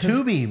movie?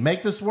 Tubi,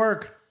 make this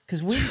work.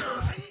 Because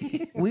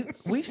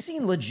we've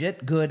seen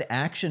legit good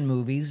action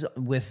movies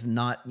with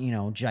not,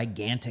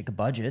 gigantic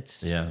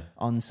budgets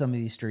on some of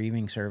these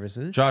streaming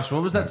services. Josh,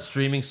 what was that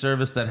streaming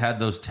service that had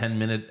those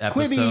 10-minute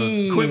episodes?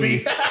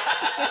 Quibi.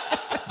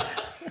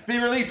 They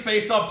released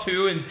Face Off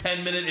 2 in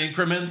 10-minute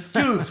increments.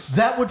 Dude,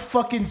 that would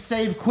fucking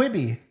save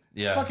Quibi.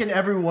 Yeah. Fucking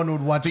everyone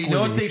would watch But Quibi. you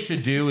know what they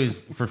should do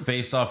is for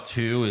Face Off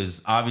 2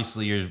 is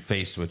obviously you're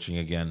face switching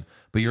again,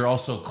 but you're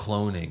also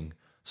cloning.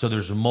 So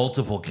there's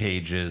multiple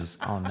Cages,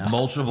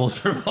 multiple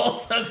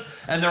Travoltas,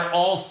 and they're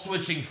all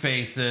switching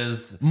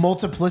faces.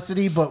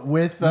 Multiplicity, but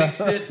with... Mix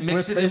it in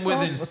with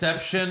face-off?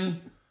 Inception.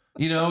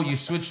 You know, you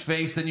switch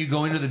face, then you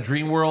go into the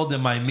dream world.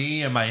 Am I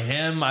me? Am I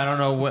him? I don't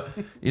know what,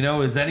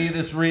 is any of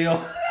this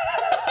real?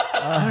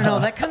 I don't know.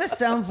 That kind of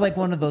sounds like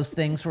one of those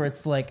things where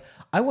it's like,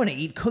 I want to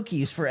eat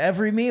cookies for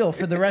every meal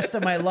for the rest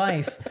of my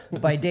life.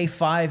 By day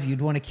 5,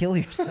 you'd want to kill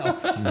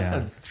yourself. Yeah.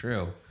 That's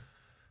true.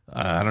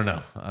 I don't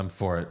know. I'm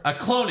for it.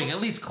 Cloning, at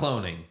least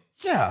cloning.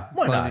 Yeah,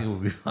 why Cloning not?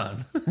 would be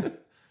fun.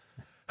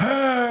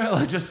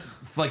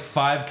 Just like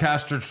 5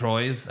 Castor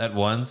Troys at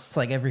once. It's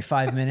like every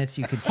 5 minutes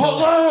you could kill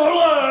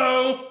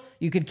Hello.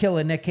 you could kill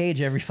a Nick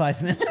Cage every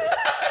 5 minutes.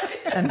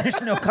 And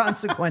there's no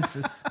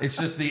consequences. It's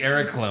just the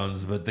Eric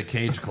clones, but the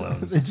Cage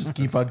clones. They just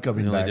keep on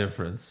coming the only back.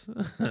 difference.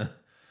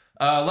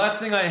 Last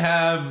thing I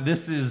have,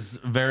 this is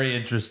very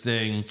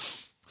interesting.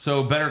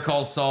 So Better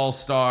Call Saul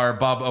star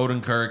Bob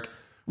Odenkirk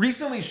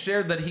recently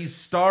shared that he's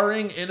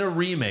starring in a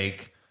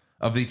remake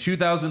of the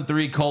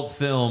 2003 cult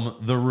film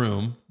The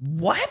Room,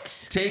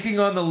 What? taking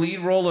on the lead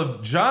role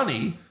of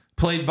Johnny,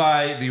 played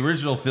by the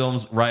original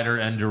film's writer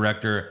and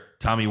director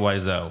Tommy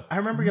Wiseau. I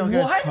remember y'all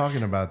guys What?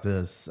 talking about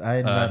this. I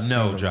had not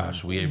No, seen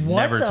Josh, we have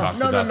What never the talked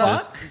no, about no,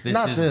 this. This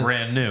Not is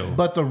brand new.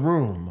 But The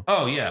Room.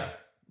 Oh, yeah.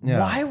 Yeah.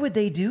 Why would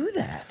they do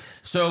that?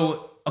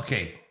 So,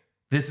 okay,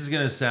 this is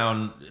going to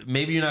sound,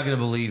 maybe you're not going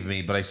to believe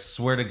me, but I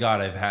swear to God,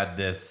 I've had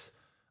this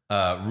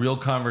real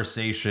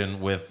conversation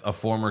with a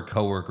former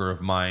coworker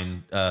of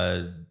mine,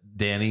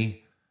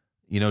 Danny.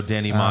 You know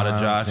Danny Mata,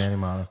 Josh? Danny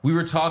Mata. We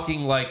were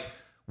talking like,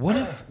 what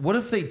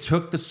if they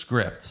took the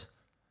script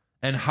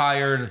and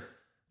hired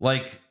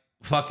like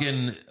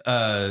fucking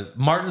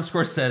Martin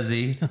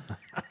Scorsese,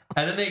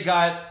 and then they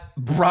got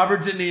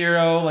Robert De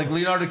Niro, like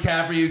Leonardo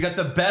DiCaprio. You got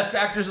the best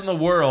actors in the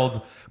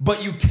world,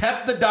 but you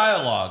kept the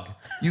dialogue.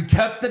 You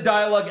kept the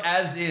dialogue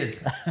as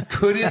is.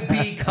 Could it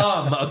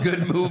become a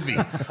good movie?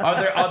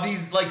 Are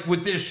these like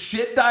with this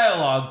shit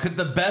dialogue? Could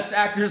the best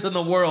actors in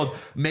the world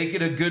make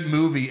it a good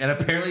movie? And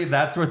apparently,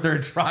 that's what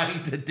they're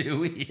trying to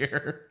do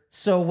here.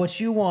 So what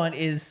you want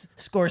is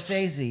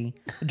Scorsese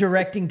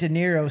directing De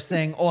Niro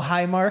saying, "Oh,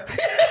 hi, Mark."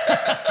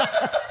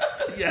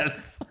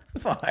 Yes.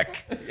 Fuck.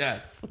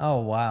 Yes. Oh,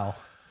 wow.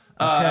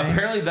 Okay.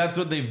 Apparently, that's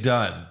what they've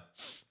done.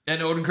 And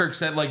Odenkirk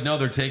said, like, no,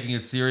 they're taking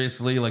it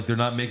seriously. Like, they're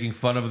not making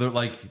fun of it.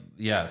 Like,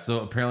 yeah.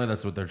 So apparently,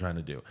 that's what they're trying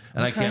to do.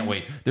 And I can't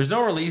wait. There's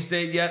no release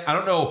date yet. I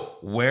don't know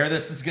where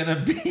this is going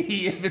to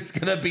be. If it's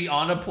going to be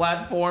on a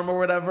platform or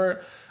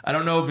whatever. I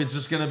don't know if it's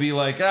just going to be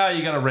like,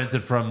 you got to rent it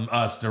from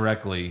us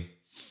directly.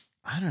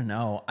 I don't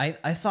know. I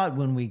thought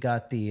when we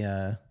got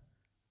the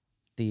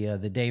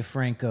Dave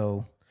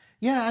Franco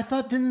Yeah, I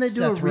thought, didn't they do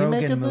Seth a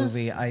remake Rogen of this?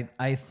 movie,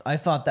 I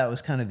thought that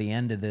was kind of the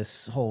end of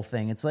this whole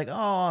thing. It's like, oh,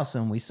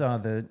 awesome. We saw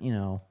the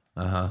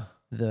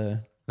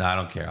the No, I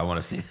don't care. I want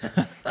to see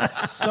this.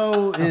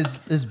 So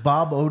is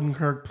Bob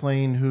Odenkirk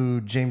playing who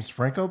James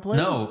Franco played?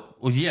 No.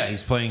 Well, yeah,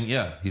 he's playing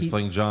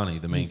Johnny,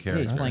 the main yeah,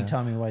 character. he's playing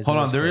Tommy Wiseau. Hold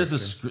on, there is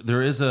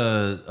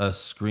a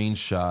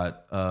screenshot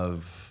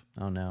of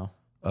Oh no.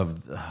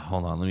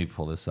 hold on, let me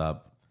pull this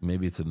up.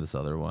 Maybe it's in this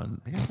other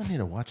one. I guess I need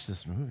to watch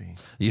this movie.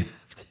 You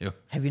have to.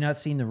 Have you not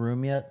seen The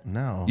Room yet?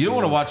 No. You don't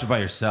want to watch it by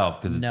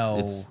yourself because No.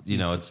 it's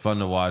it's fun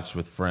to watch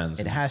with friends.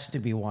 It has to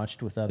be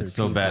watched with other It's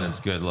so people. bad it's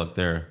good. Look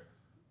there.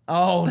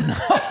 Oh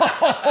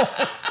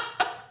no.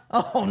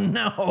 Oh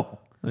no.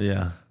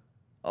 Yeah.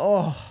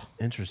 Oh,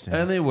 Interesting.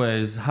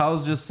 Anyways,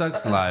 how's your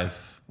sex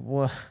life?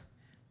 what?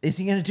 Is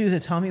he gonna do the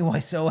Tommy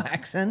Wiseau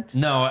accent?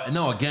 No.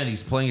 Again,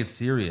 he's playing it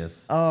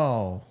serious.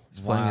 Oh, He's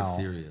playing it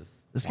serious.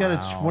 This got a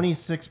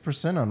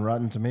 26% on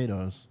Rotten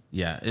Tomatoes.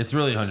 Yeah, it's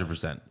really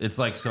 100%. It's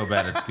like so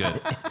bad it's good.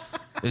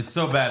 It's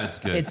so bad it's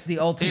good. It's the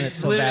ultimate It's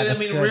so literally- bad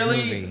it's good really.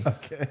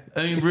 movie.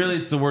 I mean, really,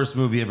 it's the worst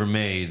movie ever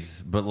made.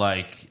 But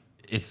like,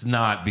 it's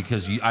not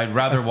because I'd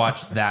rather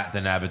watch that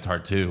than Avatar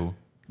 2.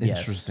 Yes.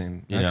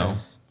 Interesting. You know,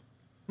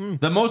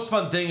 the most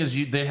fun thing is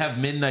they have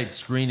midnight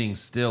screenings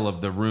still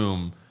of the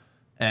Room.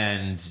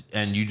 And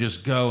you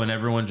just go and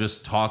everyone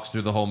just talks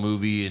through the whole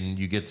movie and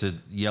you get to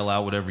yell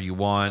out whatever you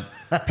want.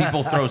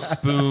 People throw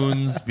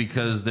spoons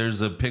because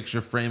there's a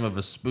picture frame of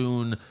a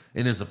spoon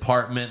in his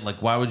apartment.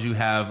 Like, why would you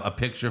have a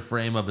picture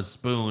frame of a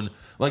spoon?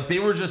 Like, he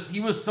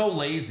was so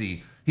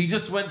lazy. He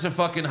just went to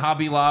fucking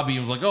Hobby Lobby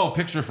and was like, oh,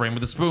 picture frame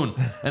with a spoon.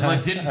 And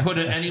like didn't put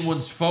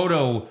anyone's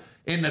photo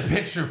in the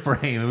picture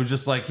frame. It was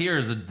just like,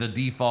 here's the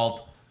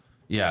default.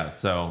 Yeah,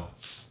 so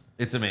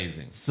it's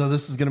amazing. So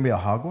this is going to be a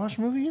hogwash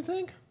movie, you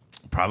think?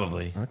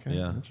 Probably. Okay.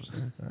 Yeah.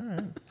 Interesting. All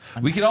right.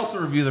 We could also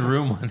review The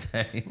Room one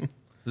day.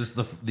 Just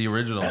the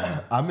original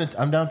one.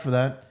 I'm down for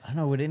that. I don't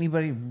know. Would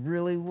anybody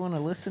really want to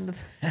listen to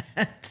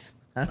that?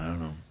 I don't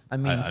know. I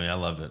mean, I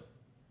love it.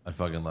 I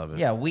fucking love it.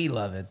 yeah, we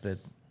love it, but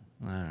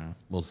I don't know.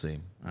 We'll see.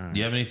 Do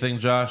you have anything,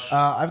 Josh?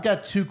 I've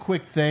got two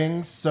quick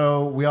things.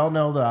 So we all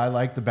know that I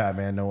like the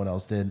Batman. No one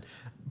else did.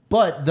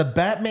 But the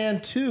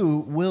Batman 2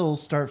 will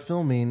start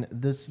filming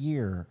this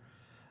year.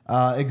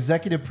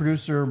 Executive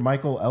producer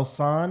Michael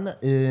Elson,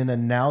 in a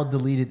now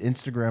deleted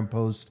Instagram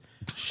post,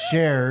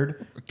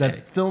 shared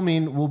that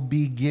filming will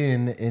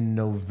begin in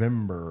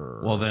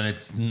November. Well, then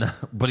it's not.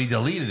 But he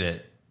deleted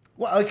it.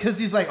 Well, because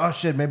he's like, oh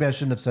shit, maybe I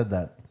shouldn't have said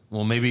that.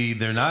 Well, maybe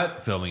they're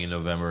not filming in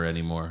November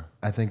anymore.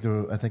 I think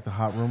the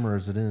hot rumor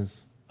is it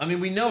is. I mean,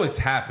 we know it's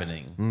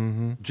happening.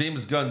 Mm-hmm.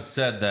 James Gunn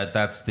said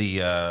that's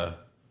the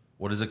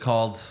what is it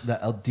called? The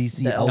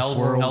DC The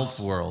Elseworlds.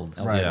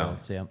 Elseworlds. Right.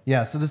 Yeah.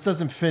 Yeah, so this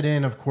doesn't fit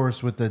in, of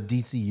course, with the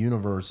DC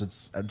universe.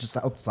 It's just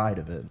outside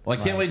of it. Well,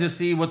 I can't wait to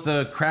see what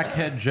the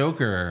crackhead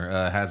Joker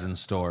has in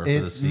store for the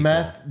It's sequel.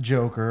 meth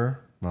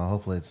Joker. Well,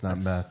 hopefully it's not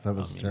meth. That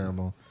was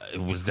terrible.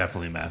 It was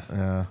definitely meth.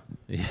 Yeah.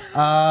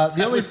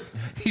 The only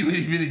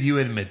even you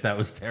admit that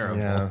was terrible.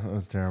 Yeah, that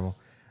was terrible.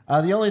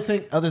 The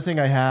only other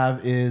thing I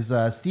have is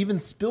Steven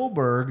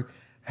Spielberg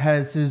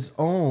has his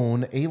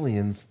own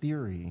aliens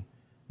theory.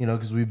 You know,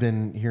 because we've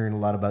been hearing a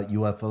lot about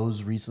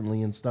UFOs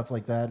recently and stuff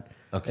like that.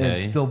 Okay.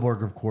 And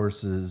Spielberg, of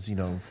course, is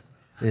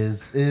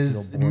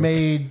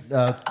made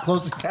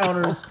Close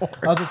Encounters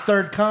of the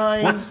Third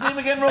Kind. What's his name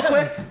again, real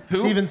quick? Who?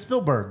 Steven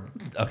Spielberg.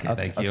 Okay,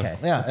 thank you. Okay.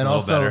 Yeah, That's and a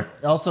little better.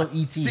 also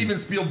E.T. Steven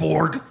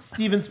Spielberg.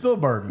 Steven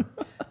Spielberg.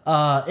 In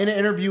an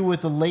interview with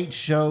The Late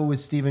Show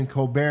with Stephen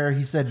Colbert,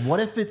 he said, what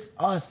if it's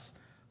us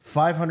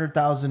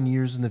 500,000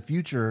 years in the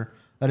future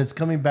that is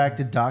coming back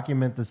to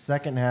document the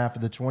second half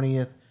of the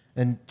 20th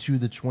and to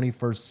the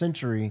 21st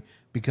century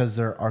because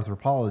they're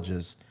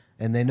anthropologists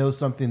and they know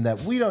something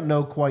that we don't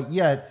know quite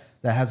yet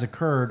that has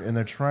occurred, and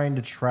they're trying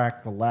to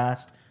track the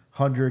last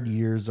 100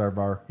 years of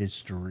our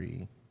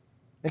history.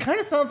 It kind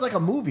of sounds like a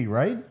movie,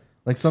 right?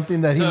 Like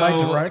something that he might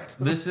direct.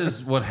 This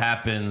is what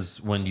happens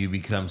when you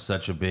become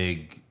such a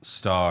big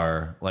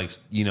star, like,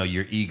 you know,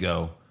 your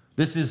ego.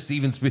 This is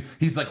Steven Spielberg.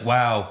 He's like,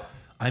 wow,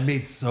 I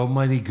made so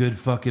many good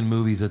fucking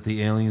movies that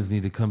the aliens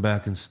need to come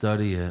back and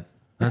study it.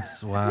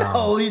 That's wow.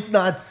 No, he's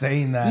not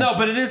saying that. No,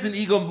 but it is an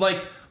ego.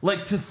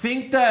 Like to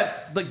think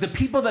that, like the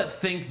people that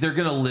think they're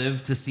gonna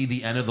live to see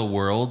the end of the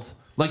world,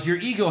 like your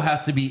ego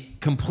has to be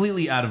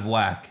completely out of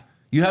whack.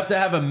 You have to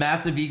have a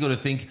massive ego to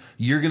think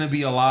you're gonna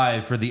be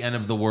alive for the end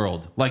of the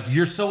world. Like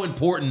you're so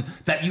important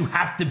that you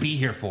have to be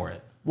here for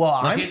it. Well,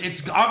 like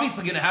it's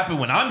obviously gonna happen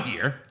when I'm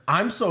here.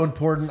 I'm so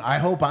important. I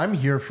hope I'm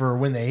here for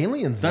when the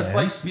aliens That's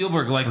land. like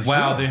Spielberg. Like, For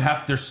wow,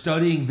 sure. they're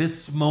studying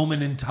this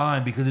moment in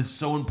time because it's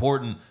so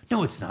important.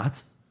 No, it's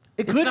not.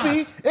 It It's could not.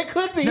 be. It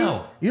could be.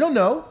 No. You don't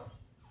know.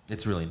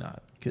 It's really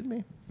not. Could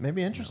be.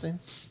 Maybe interesting.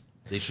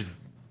 They should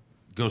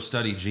go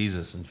study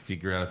Jesus and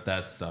figure out if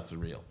that stuff is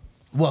real.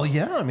 Well,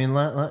 yeah. I mean,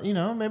 you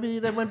know, maybe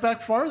they went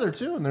back farther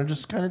too, and they're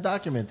just kind of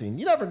documenting.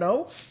 You never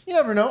know. You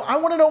never know. I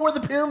want to know where the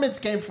pyramids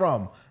came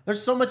from.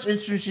 There's so much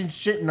interesting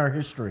shit in our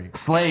history.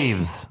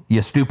 Slaves,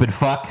 you stupid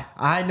fuck.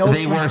 I know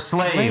They some were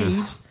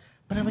slaves.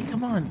 but I mean,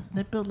 come on.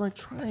 They build like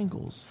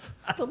triangles.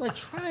 How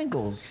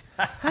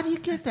do you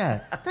get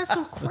that? That's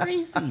so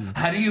crazy.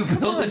 How do you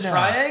build a on now.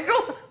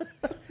 triangle?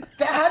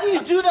 How do you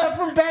do that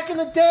from back in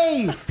the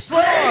day?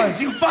 Slaves,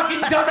 you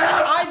fucking dumbass!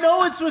 I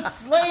know it's with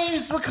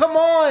slaves, but come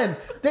on.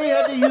 They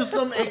had to use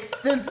some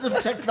extensive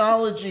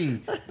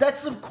technology. That's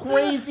some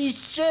crazy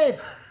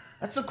shit.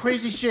 How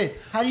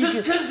do you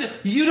Just because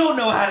you don't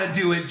know how to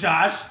do it,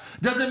 Josh,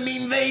 doesn't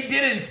mean they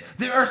didn't.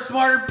 There are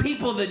smarter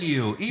people than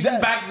you,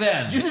 even back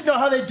then. You didn't know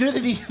how they did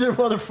it either,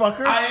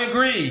 motherfucker. I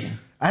agree.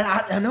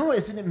 I know,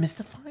 isn't it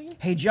mystifying?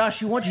 Hey,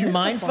 Josh, you want It's your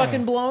mind mystifying.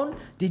 fucking blown?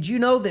 Did you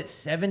know that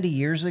 70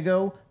 years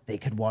ago, they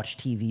could watch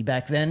TV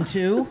back then,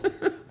 too?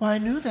 Well, I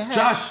knew that.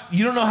 Josh,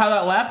 you don't know how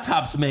that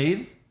laptop's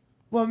made.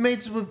 Well,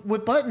 it's made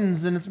with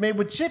buttons and it's made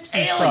with chips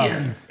and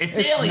Aliens. stuff. It's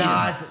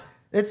aliens.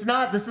 It's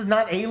not. This is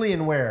not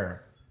Alienware.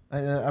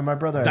 My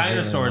brother has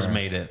Dinosaurs Alienware.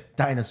 made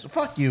it.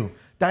 Fuck you.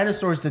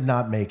 Dinosaurs did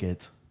not make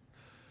it.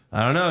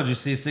 I don't know. Did you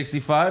see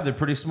 65? They're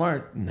pretty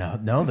smart. No,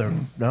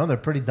 they're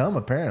pretty dumb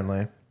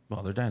apparently.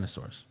 Well, they're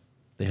dinosaurs.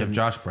 They have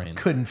Josh brains.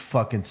 Couldn't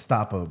fucking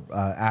stop a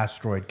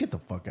asteroid. Get the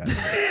fuck out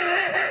of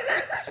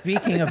here.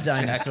 Speaking of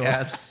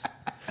dinosaurs,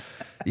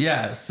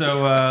 Yeah,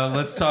 so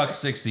let's talk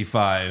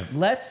 65.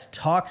 let's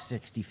talk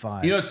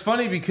 65. You know, it's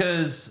funny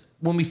because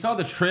when we saw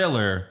the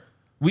trailer,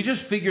 we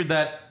just figured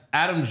that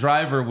Adam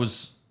Driver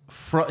was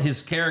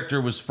his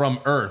character was from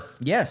Earth.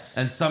 Yes.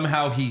 And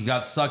somehow he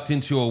got sucked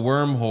into a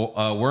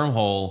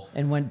wormhole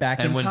And went back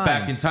in time.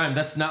 back in time.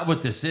 That's not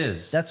what this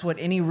is. That's what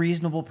any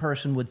reasonable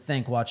person would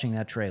think watching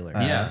that trailer.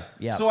 Yeah.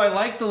 Yeah. So I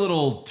like the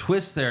little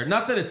twist there.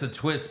 Not that it's a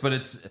twist, but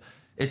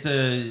it's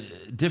a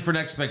different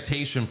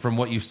expectation from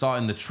what you saw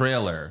in the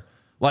trailer.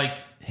 Like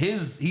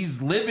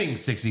he's living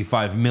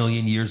 65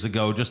 million years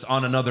ago, just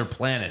on another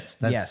planet.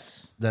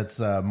 That's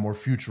more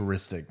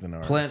futuristic than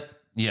ours.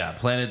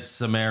 Planet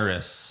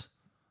Samaris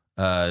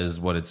is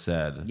what it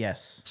said.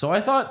 Yes. So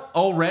I thought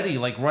already,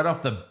 like right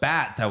off the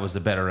bat, that was a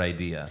better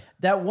idea.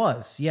 That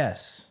was,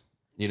 yes.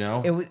 You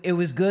know, It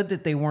was good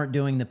that they weren't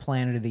doing the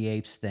Planet of the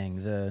Apes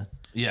thing.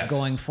 Yes.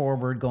 Going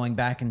forward, going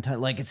back in time.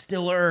 Like it's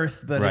still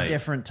Earth, but Right. a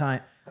different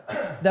time.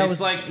 That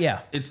was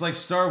It's like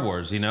Star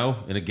Wars, you know,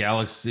 in a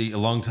galaxy a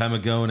long time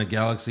ago in a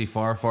galaxy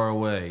far, far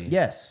away.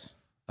 Yes.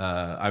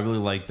 I really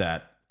like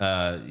that.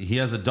 He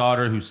has a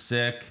daughter who's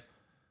sick.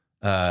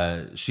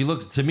 She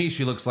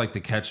looks like the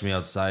Catch Me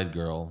Outside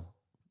girl.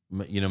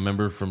 You know,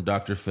 remember from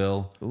Dr.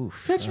 Phil?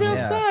 Oof. Catch me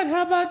outside.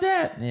 How about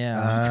that?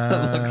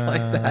 Yeah. Look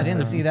like that. I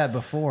didn't see that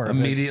before. but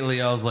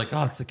Immediately, I was like,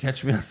 "Oh, it's the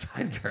Catch Me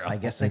Outside girl." I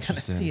guess I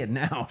gotta see it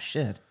now.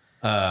 Shit.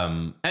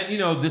 And you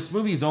know, this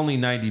movie's only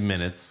 90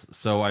 minutes,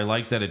 so I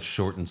like that it's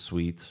short and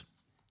sweet.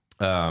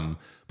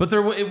 But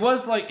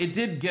it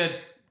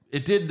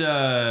did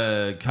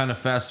kind of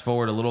fast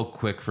forward a little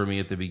quick for me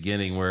at the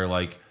beginning, where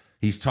like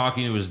he's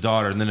talking to his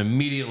daughter, and then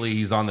immediately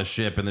he's on the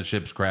ship, and the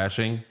ship's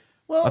crashing.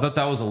 Well, I thought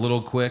that was a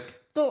little quick.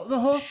 The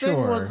whole thing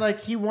Sure. was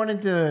like he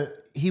went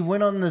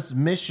on this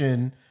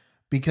mission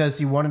because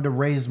he wanted to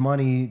raise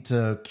money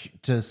to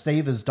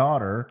save his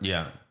daughter.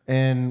 Yeah.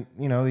 And,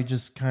 you know, he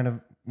just kind of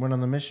went on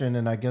the mission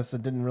and I guess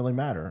it didn't really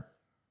matter.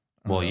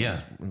 Well, yeah.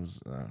 It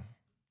was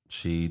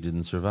She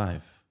didn't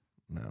survive.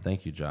 No.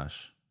 Thank you,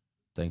 Josh.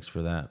 Thanks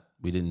for that.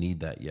 We didn't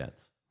need that yet.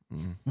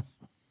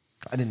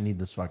 I didn't need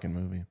this fucking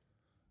movie.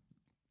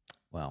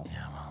 Well.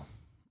 Yeah, well.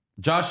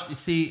 Josh,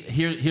 see,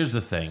 here's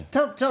the thing.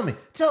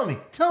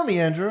 Tell me,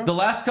 Andrew. The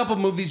last couple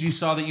movies you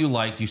saw that you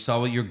liked, you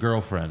saw with your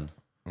girlfriend.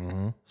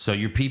 So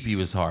your pee-pee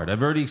was hard.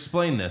 I've already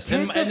explained this.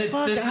 Get the This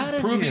fuck is outta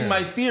proving here.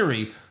 my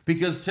theory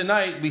because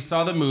tonight we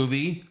saw the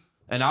movie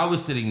and I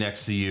was sitting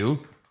next to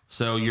you.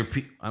 So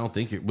I don't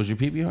think was your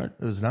pee-pee hard?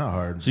 It was not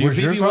hard. So your Was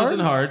yours pee-pee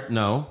wasn't hard?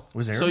 No.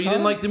 Was so Aaron's you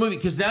didn't hard? like the movie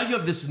because now you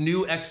have this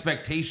new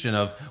expectation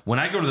of when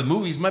I go to the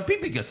movies, my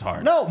pee-pee gets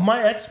hard. No,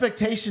 my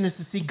expectation is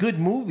to see good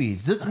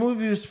movies. This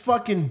movie was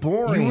fucking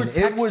boring. You were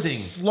It was texting.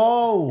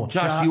 slow.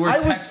 Josh, you were I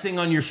was- texting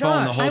on your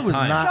phone the Josh, whole I was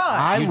time. not.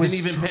 I you was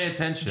didn't even pay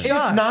attention. If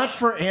not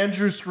for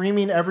Andrew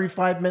screaming every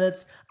 5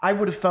 minutes, I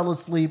would have fell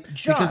asleep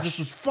because Josh, this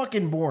was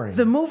fucking boring.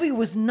 The movie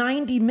was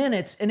 90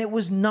 minutes and it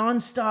was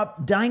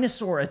nonstop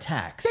dinosaur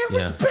attacks. There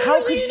was Yeah. barely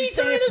How could you any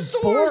say it's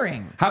dinosaurs.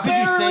 boring? How could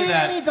you say Barely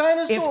that? any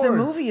dinosaurs. If the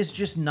movie is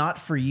just not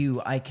for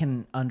you, I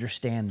can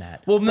understand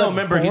that. Well, no, But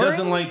remember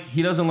boring?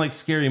 he doesn't like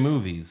scary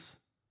movies.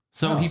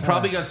 So he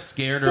probably got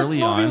scared this early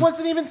movie on.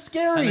 wasn't even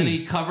scary. And then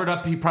he covered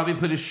up. He probably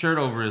put his shirt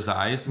over his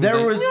eyes. and There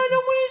like, was "No, I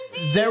don't want to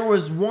see." there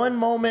was one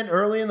moment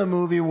early in the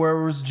movie where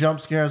it was a jump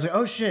scare. I was like,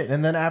 oh shit!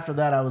 And then after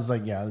that, I was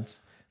like, yeah, this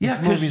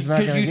movie's not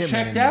going to you get me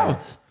checked anymore.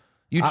 out.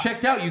 You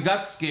checked out. You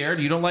got scared.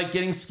 You don't like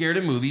getting scared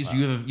in movies.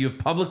 You have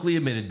publicly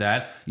admitted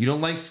that you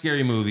don't like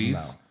scary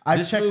movies. I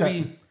This checked movie.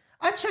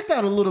 out. I checked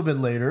out a little bit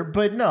later,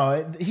 but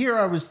no, here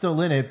I was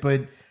still in it,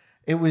 but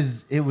it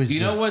was. You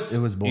know just- It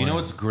was boring. You know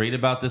what's great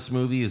about this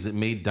movie is it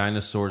made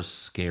dinosaurs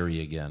scary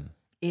again.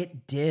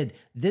 It did.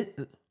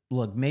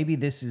 Look, maybe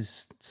this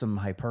is some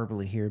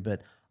hyperbole here,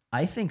 but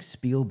I think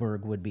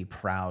Spielberg would be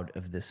proud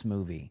of this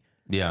movie.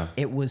 Yeah.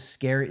 It was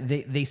scary.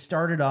 They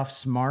started off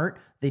smart.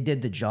 They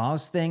did the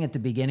Jaws thing at the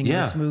beginning of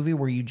Yeah. this movie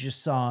where you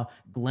just saw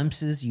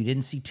glimpses. You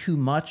didn't see too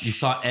much. You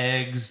saw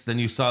eggs, then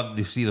you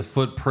see the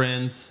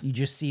footprints. You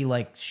just see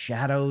like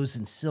shadows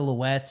and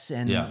silhouettes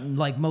and Yeah.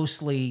 like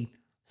mostly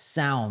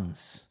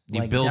sounds,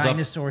 You like build up-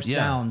 dinosaur yeah.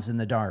 sounds in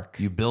the dark.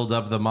 You build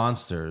up the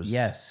monsters.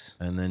 Yes.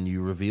 And then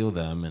you reveal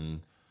them.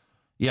 And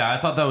yeah, I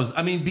thought that was,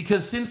 I mean,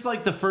 because since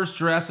like the first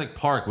Jurassic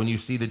Park, when you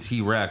see the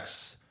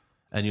T-Rex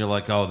and you're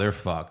like, oh, they're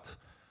fucked.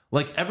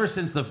 Like ever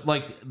since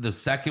the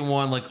second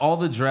one, like all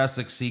the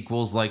Jurassic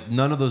sequels, like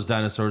none of those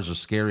dinosaurs are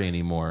scary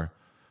anymore.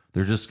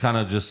 They're just kind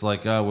of just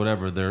like, oh,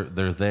 whatever. They're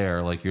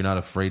there. Like you're not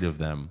afraid of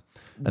them.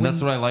 And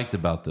that's what I liked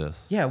about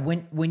this. Yeah,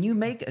 when you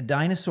make a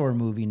dinosaur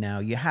movie now,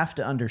 you have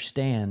to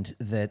understand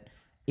that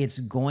it's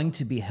going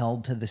to be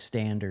held to the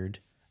standard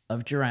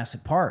of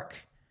Jurassic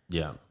Park.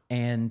 Yeah.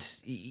 And,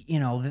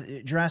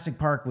 Jurassic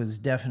Park was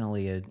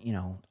definitely a,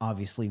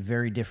 obviously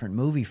very different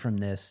movie from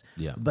this.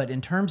 Yeah. But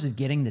in terms of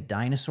getting the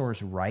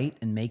dinosaurs right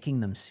and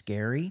making them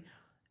scary,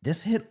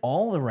 this hit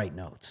all the right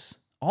notes.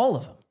 All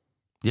of them.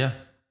 Yeah,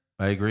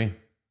 I agree.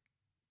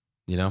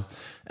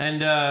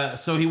 And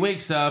so he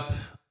wakes up.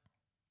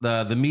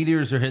 The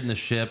meteors are hitting the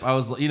ship. I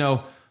was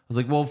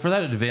like, well, for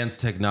that advanced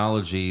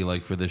technology,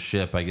 like for the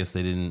ship, I guess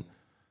they didn't.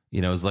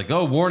 It's like,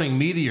 oh, warning,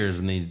 meteors,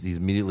 and he's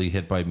immediately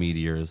hit by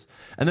meteors.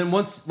 And then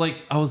once,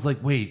 I was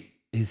like, wait,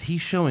 is he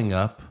showing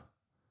up?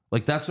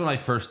 Like, that's when I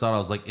first thought. I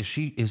was like,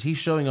 is he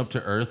showing up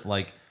to Earth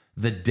like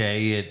the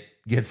day it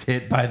gets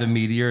hit by the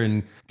meteor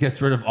and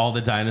gets rid of all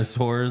the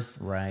dinosaurs?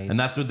 Right. And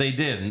that's what they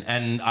did,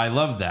 and I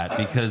love that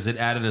because it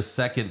added a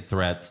second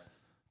threat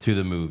to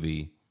the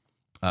movie.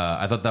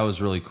 I thought that was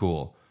really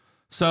cool.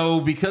 So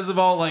because of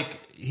all,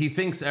 he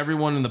thinks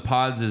everyone in the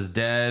pods is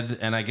dead,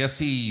 and I guess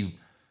he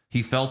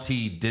felt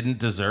he didn't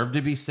deserve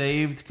to be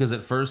saved because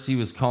at first he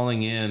was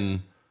calling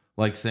in,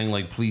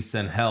 saying, please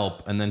send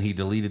help, and then he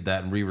deleted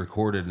that and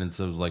re-recorded, and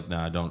so it was like,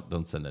 nah,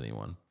 don't send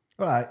anyone.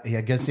 Well,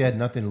 I guess he had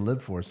nothing to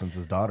live for since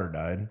his daughter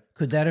died.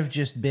 Could that have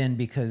just been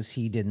because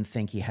he didn't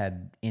think he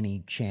had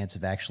any chance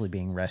of actually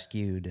being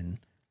rescued, and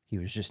he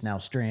was just now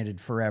stranded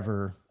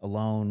forever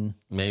alone?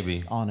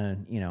 Maybe. On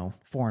a,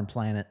 foreign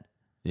planet.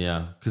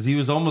 Yeah, because he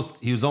was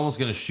almost going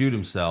to shoot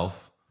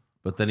himself,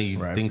 but then he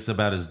thinks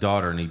about his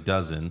daughter and he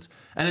doesn't.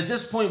 And at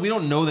this point, we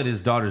don't know that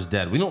his daughter's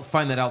dead. We don't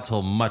find that out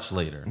till much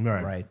later.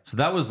 Right. So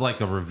that was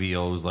like a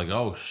reveal. It was like,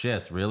 oh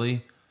shit,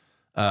 really?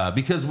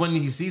 Because when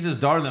he sees his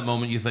daughter in that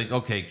moment, you think,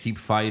 okay, keep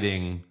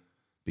fighting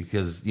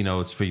because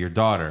it's for your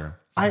daughter.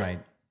 I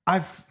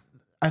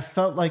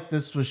felt like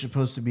this was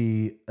supposed to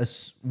be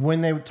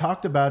when they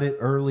talked about it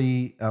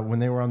early, when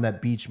they were on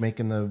that beach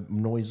making the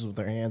noises with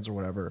their hands or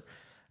whatever.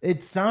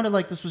 It sounded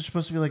like this was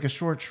supposed to be like a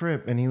short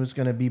trip, and he was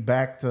going to be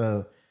back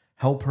to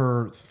help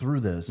her through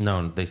this.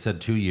 No, they said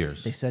 2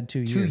 years. They said 2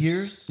 years. 2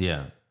 years?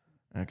 Yeah.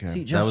 Okay.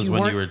 See, Josh, that was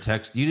when you were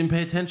text. You didn't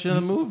pay attention to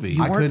the movie. You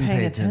weren't couldn't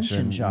paying pay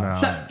attention,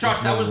 Josh. No. Josh,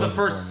 that was the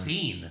first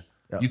scene.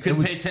 You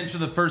couldn't pay attention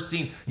to the first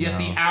scene. Yet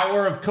the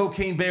hour of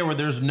Cocaine Bear where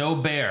there's no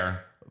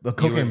bear. The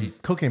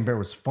Cocaine Bear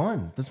was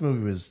fun. This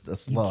movie was a You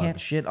slug. can't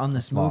shit on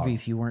this movie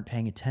if you weren't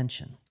paying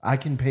attention. I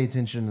can pay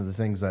attention to the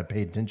things I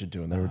paid attention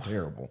to, and they were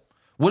terrible.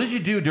 What did you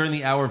do during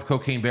the hour of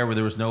Cocaine Bear where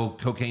there was no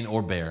cocaine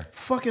or bear?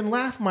 Fucking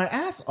laugh my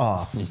ass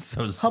off. It's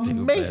so stupid.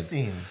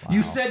 Amazing. Wow.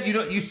 You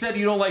said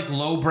you don't like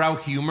lowbrow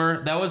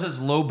humor. That was as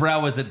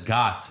lowbrow as it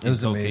got in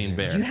Cocaine amazing.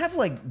 Bear. Do you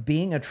have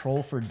Being a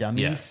Troll for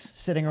Dummies Yes.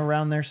 sitting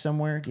around there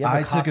somewhere? Do you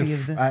have a copy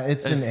of this?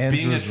 It's in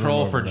Andrew's Being a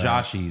troll room for over there.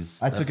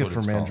 Joshies. I That's took it what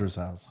it's from called. Andrew's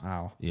house.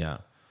 Wow. Yeah.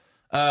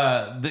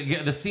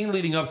 The scene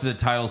leading up to the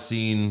title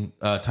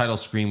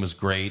screen was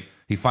great.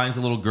 He finds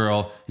a little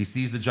girl. He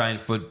sees the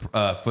giant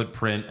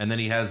footprint, and then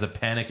he has a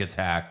panic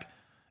attack.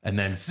 And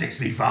then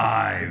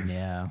 65.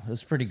 Yeah, it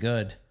was pretty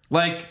good.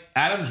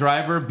 Adam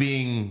Driver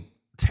being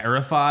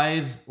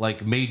terrified,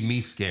 made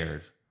me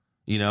scared.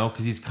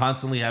 Because he's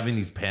constantly having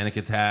these panic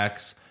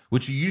attacks,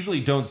 which you usually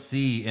don't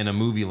see in a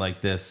movie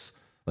like this.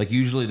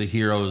 Usually the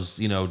hero's,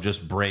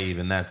 just brave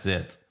and that's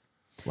it.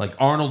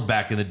 Arnold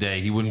back in the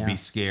day, he wouldn't be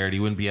scared. He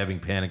wouldn't be having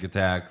panic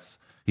attacks.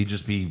 He'd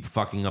just be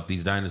fucking up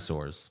these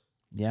dinosaurs.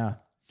 Yeah.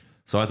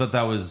 So I thought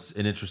that was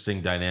an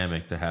interesting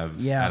dynamic to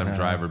have Adam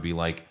Driver be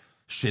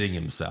shitting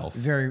himself.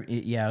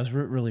 It was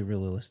really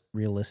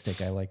realistic.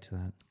 I liked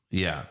that.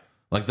 Yeah.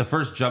 The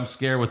first jump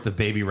scare with the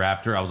baby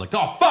raptor, I was like,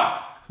 oh,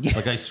 fuck!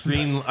 Yeah. I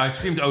screamed,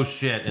 oh,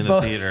 shit, in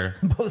the theater.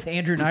 Both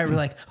Andrew and I were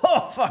like,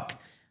 oh, fuck!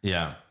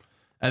 Yeah.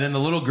 And then the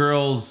little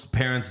girl's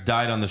parents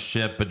died on the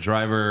ship, but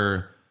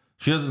Driver,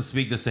 she doesn't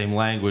speak the same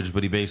language,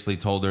 but he basically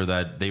told her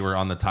that they were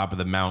on the top of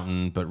the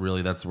mountain, but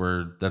really that's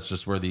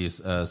just where the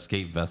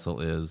escape vessel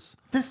is.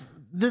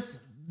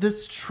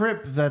 This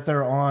trip that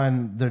they're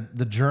on,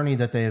 the journey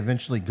that they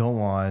eventually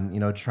go on,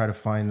 to try to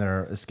find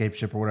their escape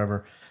ship or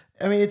whatever.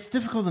 I mean, it's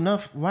difficult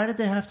enough. Why did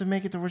they have to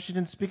make it to where she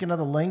didn't speak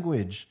another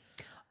language?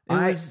 It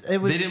was. They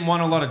didn't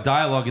want a lot of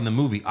dialogue in the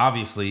movie.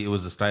 Obviously, it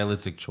was a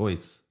stylistic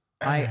choice.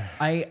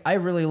 I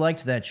really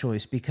liked that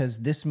choice because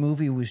this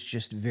movie was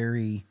just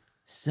very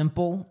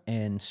simple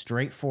and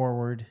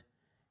straightforward,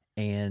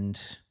 and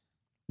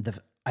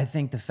I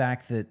think the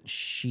fact that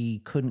she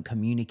couldn't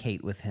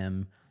communicate with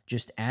him.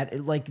 Just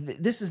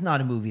this is not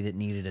a movie that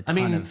needed a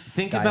ton of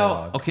think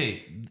dialogue.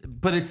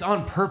 but it's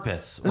on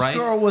purpose, right?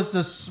 This girl was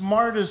the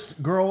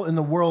smartest girl in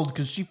the world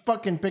because she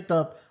fucking picked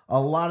up a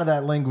lot of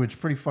that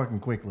language pretty fucking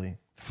quickly.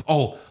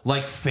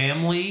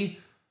 Family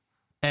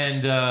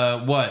and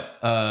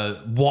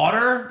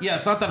water? Yeah,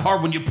 it's not that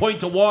hard when you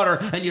point to water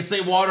and you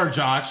say water,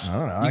 Josh. I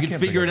don't know. You can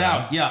figure it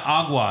out. Yeah,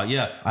 agua.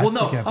 Yeah.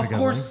 Of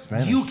course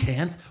you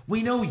can't.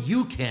 We know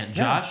you can't,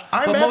 Josh.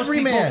 I'm but most every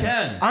people man.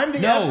 can. I'm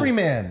the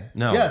everyman.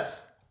 No.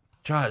 Yes.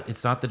 Josh,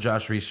 it's not the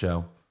Josh Reese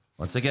show.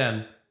 Once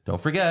again, don't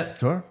forget.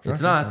 Sure,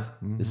 it's not.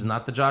 Mm-hmm. This is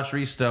not the Josh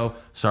Reese show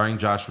starring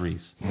Josh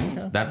Reese.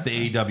 Okay. That's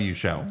the AEW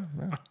show.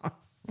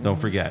 Don't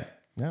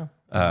forget. Yeah.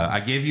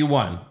 I gave you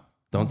one.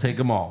 Don't take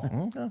them all.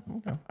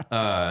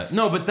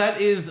 No, but that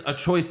is a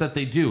choice that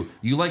they do.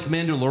 You like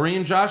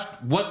Mandalorian, Josh?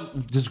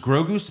 What does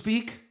Grogu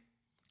speak?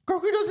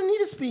 Grogu doesn't need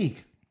to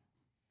speak.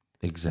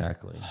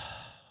 Exactly.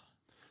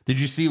 Did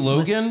you see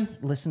Logan?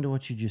 Listen to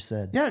what you just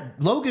said. Yeah,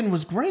 Logan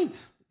was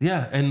great.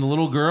 Yeah, and the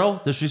little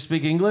girl, does she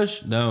speak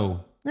English?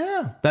 No.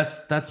 Yeah.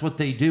 That's what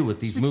they do with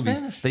these Speak movies.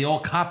 Spanish. They all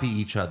copy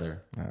each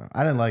other. No,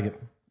 I didn't like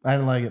it.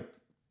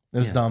 It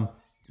was dumb.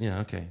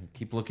 Yeah, okay.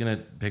 Keep looking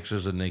at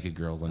pictures of naked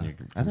girls on your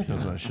computer. I think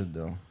that's what I should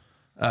do.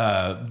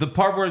 The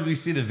part where we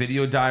see the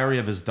video diary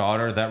of his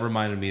daughter, that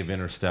reminded me of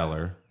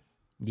Interstellar.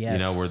 Yes. You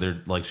know, where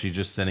they're like, she's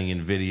just sending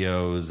in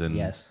videos and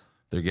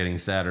they're getting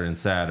sadder and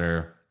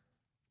sadder.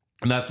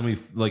 And that's when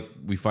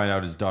we find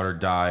out his daughter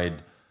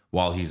died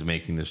while he's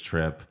making this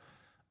trip.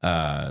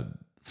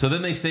 So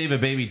then they save a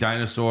baby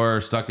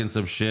dinosaur stuck in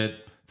some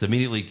shit. It's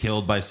immediately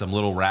killed by some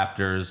little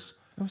raptors.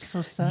 It was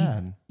so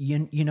sad.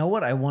 You know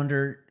what? I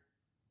wonder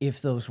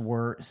if those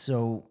were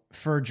so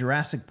for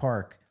Jurassic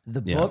Park.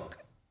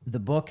 The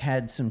book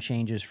had some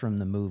changes from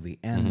the movie,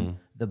 and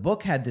the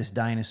book had this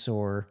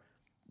dinosaur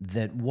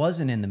that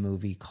wasn't in the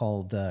movie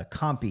called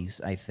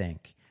Compies, I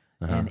think.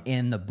 And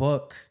in the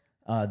book,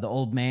 the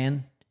old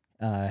man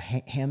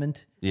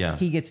Hammond,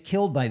 he gets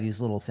killed by these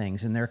little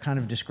things, and they're kind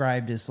of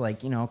described as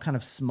like, you know, kind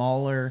of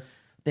smaller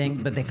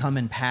thing, but they come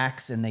in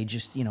packs and they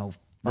just, you know,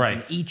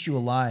 eat you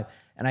alive.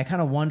 And I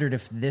kind of wondered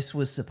if this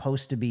was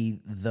supposed to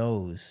be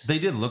those. They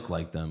did look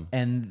like them.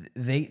 And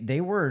they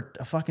were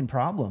a fucking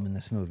problem in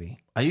this movie.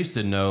 I used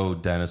to know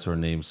dinosaur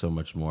names so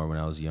much more when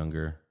I was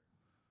younger.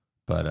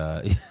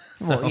 But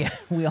Well, yeah,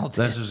 we all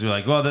did. That's just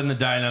like, well, then the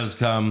dinos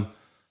come.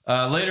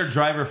 Later,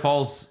 Driver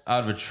falls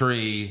out of a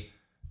tree,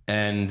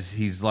 and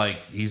he's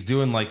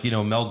doing like, you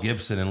know, Mel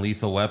Gibson in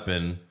Lethal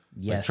Weapon,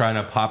 like trying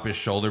to pop his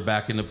shoulder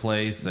back into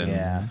place. And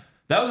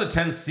that was a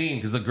tense scene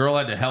because the girl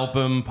had to help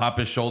him pop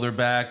his shoulder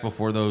back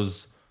before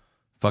those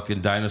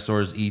fucking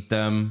dinosaurs eat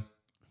them.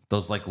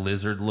 Those like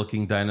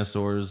lizard-looking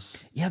dinosaurs.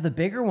 Yeah, the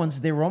bigger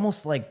ones, they were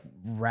almost like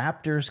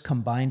raptors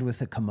combined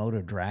with a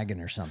Komodo dragon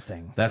or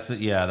something. That's it.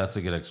 Yeah, that's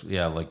a good.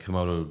 Like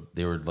Komodo,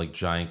 they were like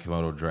giant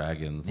Komodo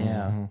dragons.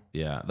 Yeah,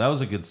 yeah, that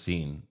was a good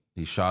scene.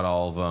 He shot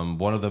all of them.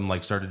 One of them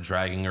like started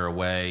dragging her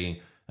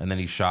away, and then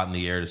he shot in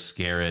the air to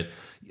scare it.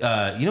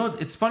 You know,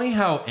 it's funny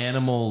how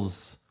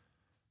animals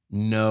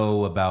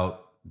know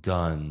about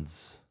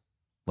guns.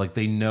 Like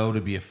they know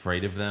to be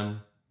afraid of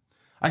them.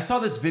 I saw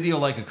this video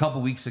like a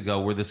couple weeks ago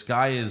where this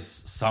guy is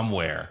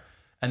somewhere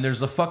and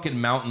there's a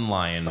fucking mountain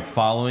lion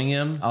following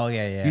him. Oh,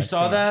 yeah. You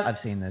saw that? I've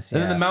seen this,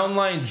 And then the mountain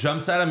lion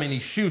jumps at him and he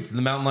shoots and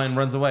the mountain lion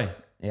runs away.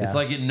 Yeah. It's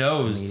like it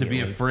knows to be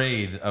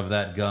afraid of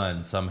that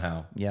gun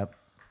somehow. Yep.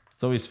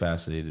 It's always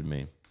fascinated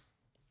me.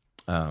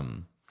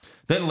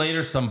 Then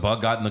later, some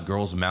bug got in the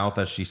girl's mouth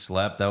as she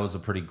slept. That was a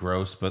pretty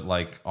gross but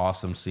like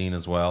awesome scene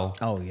as well.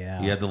 Oh,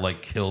 yeah. He had to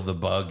like kill the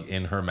bug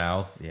in her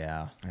mouth.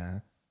 Yeah.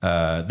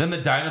 Then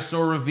the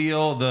dinosaur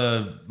reveal,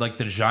 the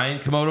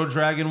giant Komodo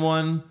dragon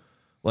one,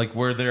 like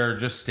where they're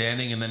just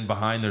standing and then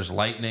behind there's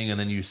lightning and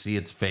then you see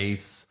its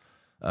face.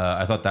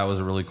 I thought that was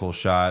a really cool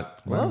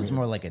shot. Well, that was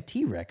more like a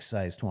T-Rex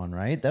sized one,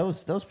 right? That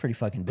was pretty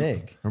fucking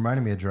big.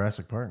 Reminded me of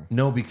Jurassic Park.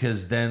 No,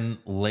 because then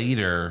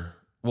later,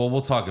 well,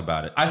 we'll talk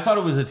about it. I thought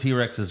it was a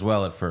T-Rex as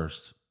well at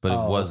first, but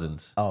it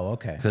wasn't. Oh,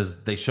 okay.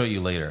 Because they show you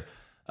later.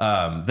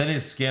 Then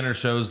his scanner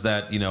shows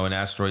that, you know, an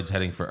asteroid's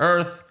heading for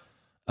Earth.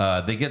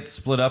 They get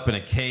split up in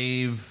a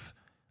cave.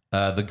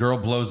 The girl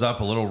blows up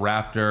a little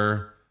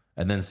raptor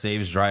and then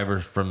saves Driver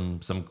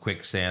from some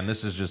quicksand.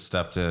 This is just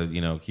stuff to,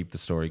 you know, keep the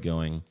story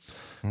going.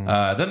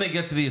 Then they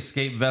get to the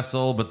escape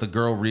vessel, but the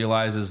girl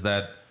realizes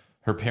that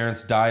her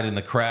parents died in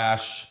the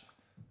crash.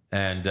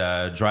 And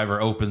Driver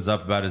opens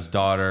up about his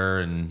daughter,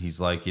 and he's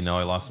like, you know,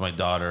 I lost my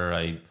daughter.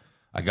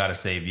 I got to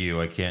save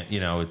you. I can't, you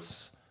know,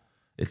 it's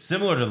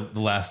similar to The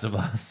Last of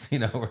Us, you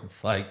know, where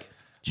it's like,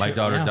 my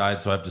daughter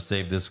died, so I have to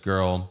save this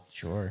girl.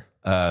 Sure.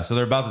 So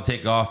they're about to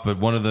take off, but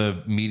one of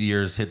the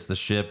meteors hits the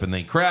ship and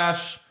they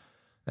crash.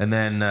 And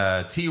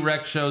then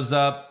T-Rex shows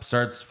up,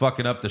 starts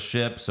fucking up the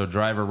ship. So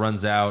Driver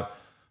runs out,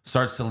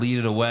 starts to lead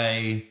it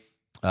away.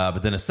 But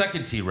then a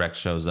second T-Rex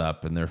shows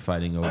up and they're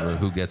fighting over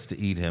who gets to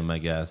eat him, I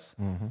guess.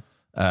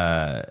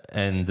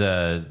 And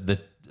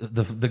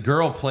the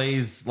girl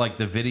plays like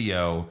the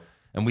video,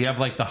 and we have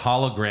like the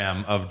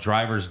hologram of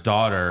Driver's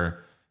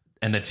daughter.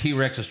 And the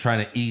T-Rex is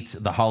trying to eat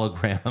the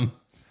hologram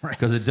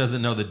because it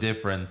doesn't know the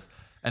difference.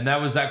 And that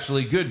was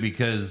actually good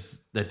because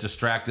that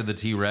distracted the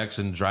T-Rex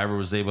and Driver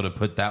was able to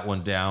put that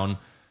one down.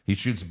 He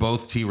shoots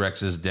both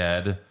T-Rexes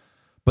dead.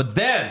 But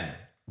then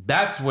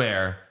that's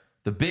where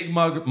the big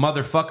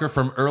motherfucker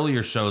from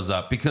earlier shows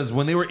up because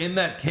when they were in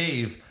that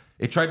cave,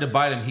 it tried to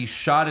bite him. He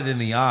shot it in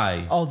the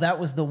eye. Oh, that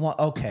was the one.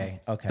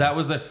 Okay. That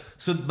was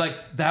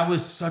that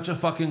was such a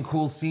fucking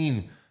cool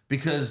scene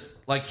because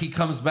like he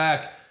comes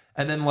back.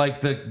 And then,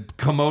 like, the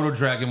Komodo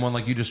dragon one,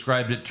 like you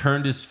described it,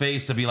 turned his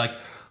face to be like,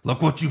 look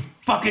what you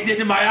fucking did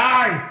to my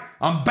eye.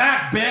 I'm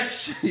back,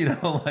 bitch. You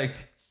know, like,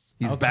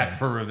 he's back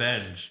for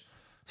revenge.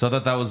 So I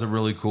thought that was a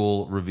really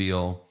cool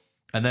reveal.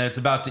 And then it's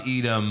about to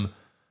eat him.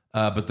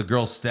 but the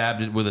girl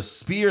stabbed it with a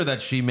spear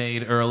that she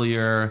made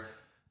earlier,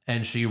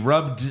 and she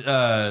rubbed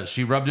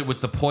it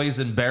with the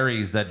poison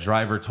berries that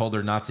Driver told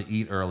her not to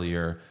eat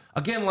earlier.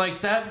 Again,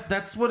 like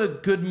that's what a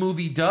good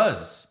movie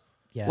does.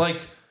 Yes. Like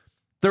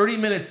 30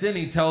 minutes in,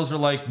 he tells her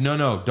like,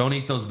 no, don't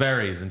eat those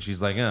berries. And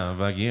she's like, oh,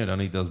 fuck you,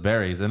 don't eat those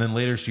berries. And then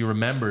later she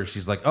remembers,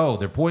 she's like, oh,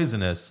 they're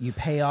poisonous. You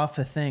pay off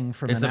a thing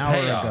from It's an a hour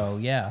payoff. ago.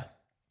 Yeah.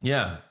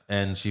 Yeah.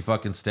 And she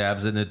fucking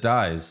stabs it and it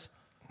dies.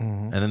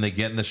 And then they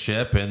get in the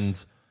ship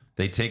and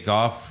they take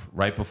off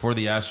right before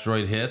the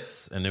asteroid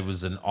hits. And it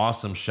was an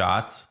awesome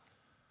shot.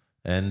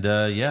 And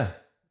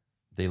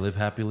they live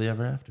happily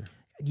ever after.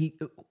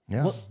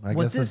 Yeah, I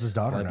guess that's his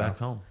daughter Fly now. back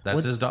home. That's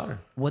What- his daughter.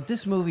 What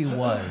this movie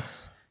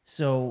was,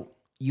 so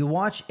you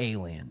watch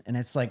Alien and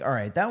it's like, all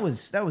right, that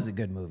was a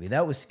good movie.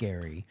 That was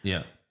scary.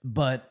 Yeah.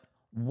 But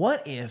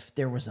what if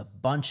there was a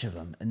bunch of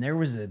them and there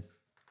was a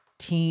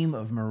team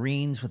of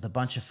Marines with a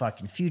bunch of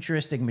fucking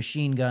futuristic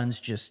machine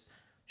guns just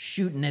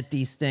shooting at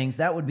these things?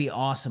 That would be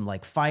awesome.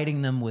 Like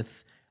fighting them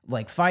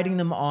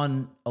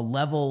on a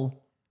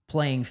level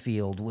playing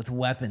field with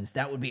weapons.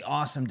 That would be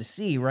awesome to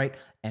see, right?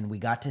 And we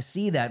got to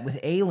see that with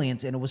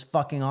Aliens and it was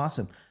fucking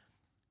awesome.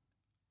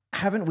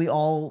 Haven't we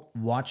all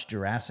watched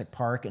Jurassic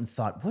Park and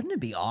thought, wouldn't it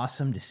be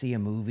awesome to see a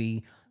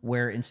movie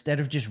where instead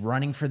of just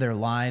running for their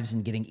lives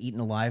and getting eaten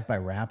alive by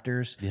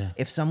raptors,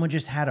 if someone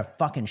just had a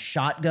fucking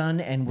shotgun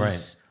and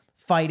was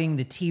fighting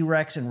the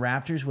T-Rex and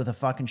raptors with a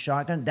fucking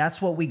shotgun?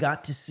 That's what we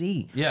got to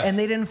see. Yeah. And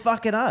they didn't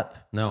fuck it up.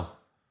 No.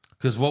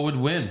 Because what would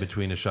win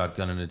between a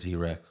shotgun and a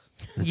T-Rex?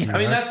 I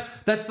mean,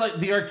 that's like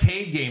the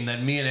arcade game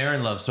that me and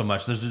Aaron love so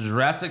much. There's a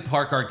Jurassic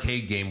Park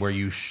arcade game where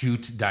you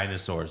shoot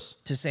dinosaurs.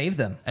 To save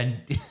them. And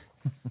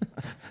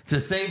to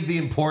save the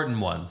important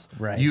ones.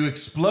 Right. You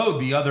explode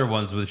the other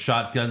ones with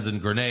shotguns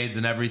and grenades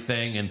and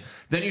everything. And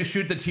then you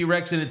shoot the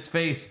T-Rex in its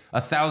face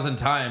 1,000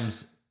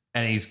 times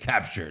and he's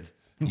captured.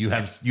 You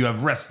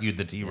have rescued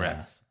the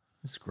T-Rex.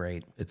 It's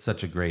great. It's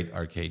such a great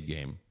arcade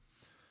game.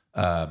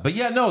 But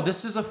yeah, no,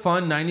 this is a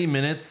fun 90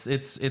 minutes.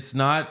 It's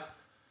not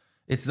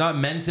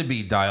meant to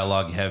be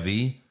dialogue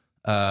heavy.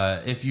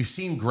 If you've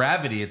seen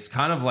Gravity, it's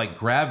kind of like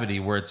Gravity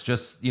where it's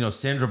just,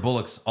 Sandra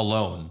Bullock's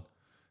alone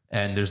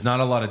and there's not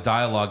a lot of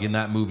dialogue in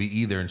that movie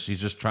either. And she's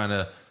just trying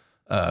to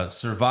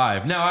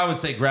survive. Now I would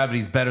say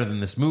Gravity's better than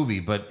this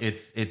movie, but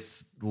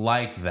it's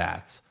like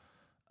that.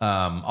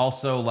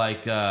 Also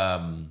like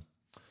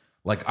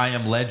I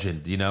Am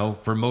Legend,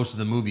 for most of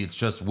the movie, it's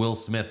just Will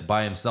Smith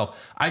by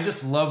himself. I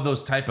just love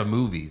those type of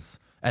movies.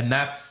 And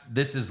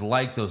this is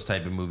like those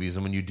type of movies.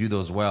 And when you do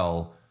those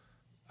well,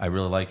 I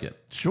really like it.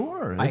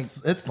 Sure,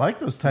 it's like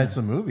those types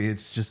of movie.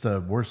 It's just a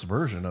worse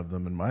version of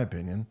them, in my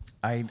opinion.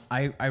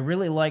 I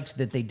really liked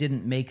that they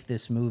didn't make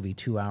this movie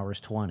 2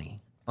 hours 20.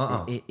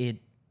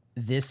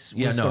 This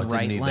was the right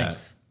didn't need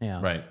length. that.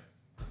 Yeah. Right.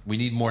 We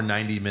need more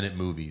 90-minute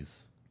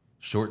movies.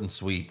 Short and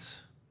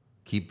sweet.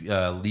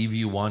 Leave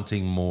you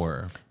wanting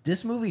more.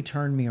 This movie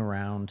turned me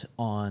around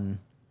on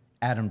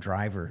Adam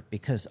Driver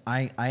because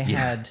I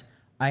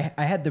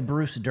had the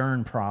Bruce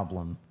Dern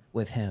problem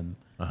with him.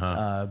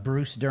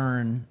 Bruce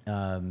Dern,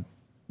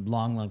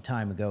 long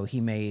time ago, he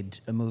made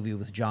a movie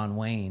with John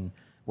Wayne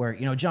where,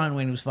 John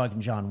Wayne was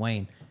fucking John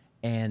Wayne.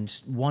 And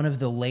one of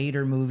the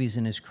later movies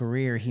in his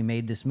career, he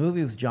made this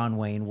movie with John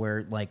Wayne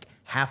where like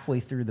halfway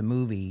through the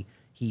movie,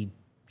 he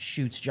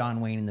shoots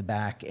John Wayne in the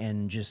back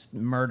and just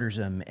murders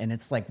him. And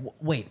it's like,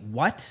 wait,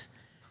 what?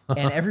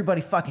 And everybody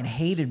fucking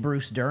hated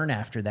Bruce Dern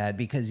after that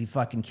because he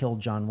fucking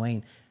killed John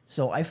Wayne.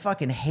 So I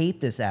fucking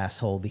hate this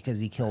asshole because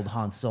he killed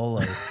Han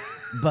Solo.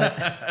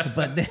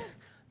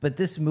 But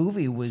this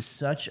movie was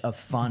such a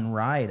fun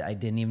ride. I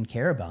didn't even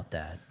care about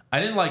that. I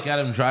didn't like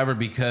Adam Driver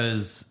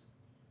because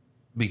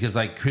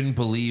I couldn't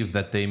believe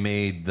that they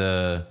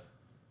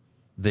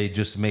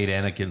just made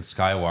Anakin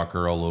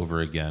Skywalker all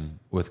over again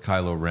with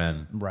Kylo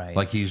Ren. Right.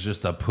 Like he's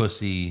just a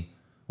pussy,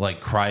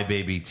 like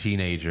crybaby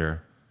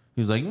teenager.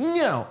 He was like,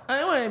 no,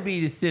 I want to be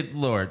the Sith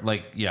Lord.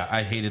 Like, yeah,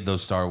 I hated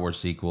those Star Wars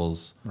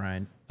sequels.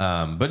 Right.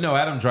 But no,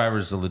 Adam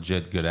Driver's a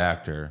legit good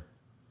actor.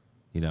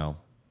 No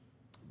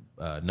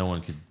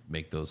one could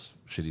make those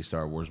shitty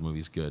Star Wars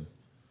movies good.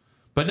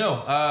 But no,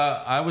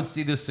 I would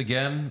see this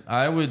again.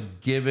 I would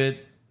give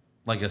it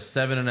like a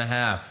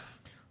 7.5.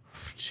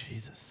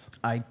 Jesus.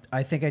 I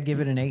think I'd give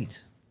it an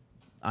 8.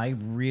 I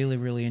really,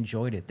 really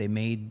enjoyed it. They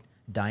made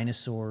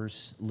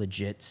dinosaurs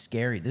legit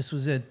scary. This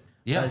was a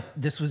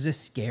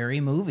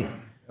scary movie.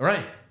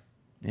 Right.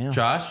 Yeah.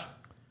 Josh?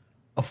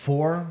 A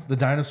 4. The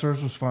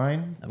dinosaurs was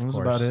fine. That was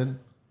course. about it.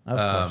 Of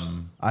course.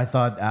 I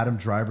thought Adam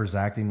Driver's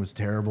acting was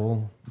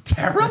terrible.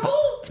 Terrible?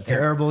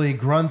 Terrible. He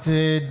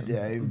grunted.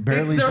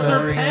 Barely. Those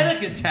are spoke.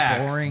 panic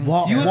attacks. Boring.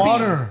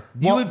 Water.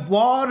 you would-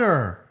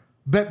 Water.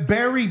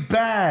 Very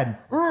bad.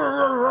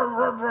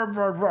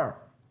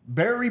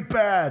 Very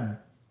bad.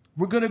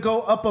 We're going to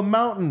go up a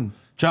mountain.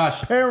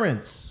 Josh,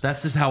 Parents.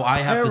 that's just how I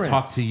have to Parents.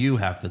 talk to you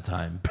half the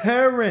time.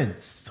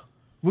 Parents.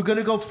 We're going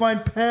to go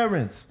find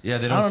parents. Yeah,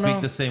 they I don't speak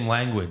know. the same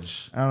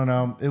language. I don't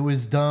know. It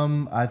was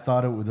dumb. I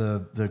thought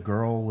the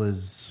girl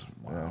was...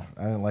 I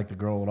didn't like the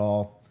girl at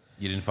all.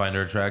 You didn't find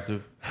her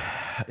attractive?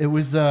 It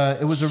was a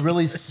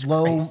really Jesus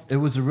slow. Christ. It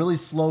was a really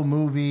slow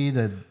movie.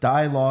 The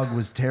dialogue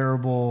was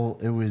terrible.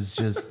 It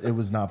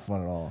was not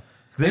fun at all.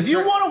 If you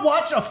want to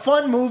watch a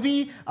fun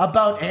movie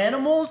about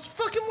animals,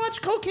 fucking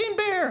watch Cocaine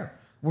Bear.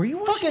 Were you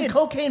watching Fucking it?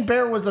 Cocaine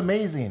Bear was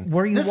amazing.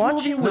 Were you this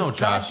watching- movie was No,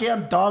 Josh.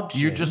 goddamn dog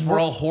shit. You just were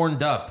all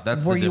horned up.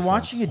 That's Were the you difference.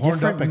 watching a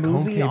Horned up different at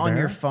movie Cocaine on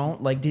your Bear? phone?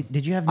 Like,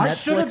 did you have I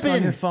should have Netflix been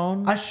on your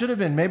phone? I should have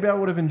been. Maybe I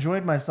would have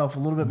enjoyed myself a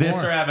little bit This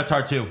more. or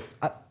Avatar 2?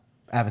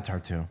 Avatar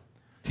 2.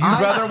 You'd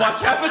rather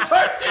watch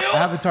Avatar 2?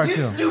 Avatar you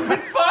 2. stupid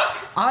fuck!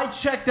 I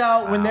checked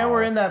out when they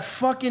were in that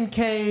fucking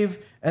cave,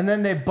 and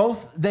then they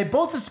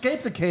both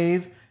escaped the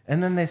cave,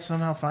 and then they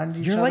somehow find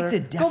each You're other. like the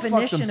Go fuck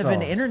definition of an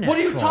themselves. internet What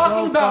are you troll.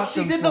 talking Go about? fuck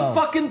She did the themselves.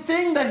 fucking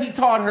thing that he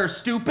taught her,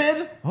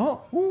 stupid.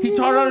 Oh, He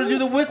taught her how to do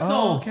the whistle.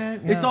 Oh, okay,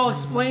 yeah. It's all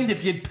explained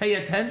if you'd pay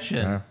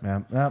attention.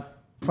 Yeah.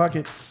 Fuck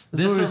it.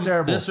 This movie is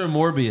terrible. This or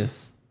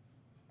Morbius.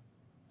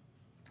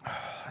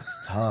 It's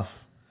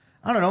tough.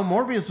 I don't know.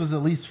 Morbius was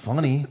at least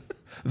funny.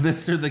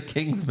 This or the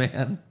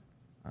Kingsman.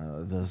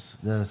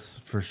 This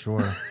for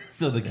sure.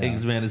 So the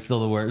Kingsman is still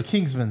the worst.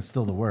 Kingsman's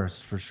still the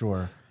worst for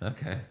sure.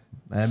 Okay.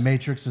 And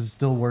Matrix is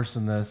still worse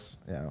than this.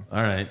 Yeah.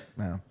 All right.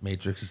 Yeah.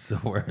 Matrix is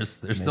still worse.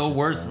 There's still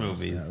worse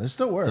movies. Yeah, there's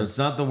still worse. So it's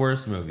not the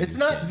worst movie. It's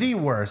not the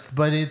worst,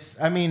 but it's.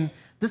 I mean,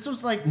 this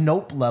was like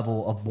Nope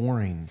level of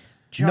boring.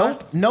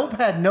 Josh- Nope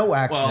had no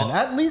action. Well-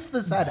 At least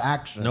this had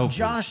action.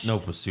 Josh-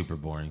 Nope was super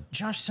boring.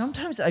 Josh,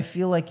 sometimes I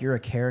feel like you're a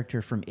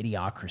character from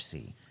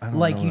Idiocracy. don't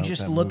Like know you what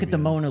just that look at the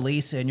movie is. Mona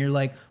Lisa and you're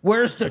like,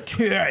 "Where's the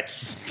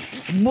tits?"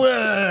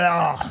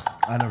 Well,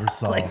 I never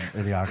saw Like,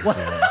 Idiocracy.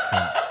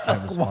 I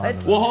can't respond What?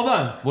 to that. Well, hold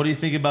on. What do you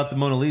think about the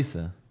Mona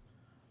Lisa?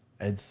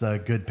 It's a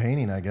good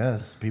painting, I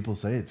guess. People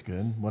say it's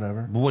good.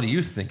 Whatever. What do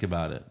you think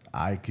about it?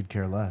 I could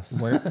care less.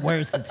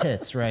 where's the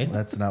tits? Right?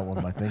 That's not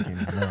what my thinking.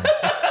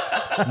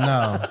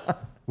 No.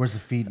 Where's the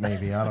feet?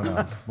 Maybe I don't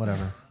know.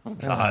 Whatever.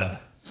 God.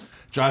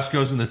 Josh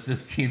goes in the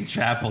Sistine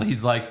Chapel.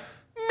 He's like,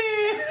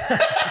 me.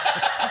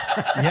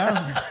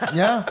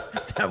 Yeah.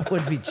 That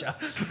would be Josh.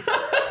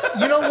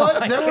 You know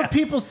what? There were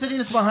people sitting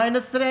behind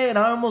us today, and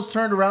I almost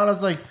turned around. I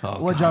was like,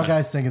 "What y'all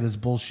guys think of this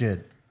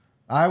bullshit?"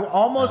 I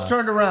almost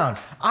turned around.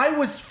 I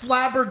was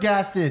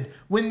flabbergasted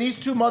when these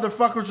two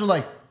motherfuckers were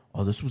like,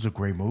 "Oh, this was a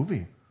great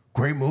movie.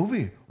 Great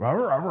movie. Rah,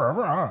 rah, rah,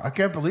 rah, rah. I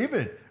can't believe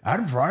it.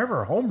 Adam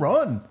Driver, home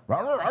run. Rah,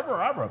 rah, rah,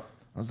 rah, rah."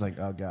 I was like,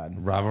 "Oh God."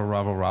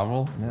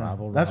 Ravel. Yeah.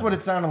 That's what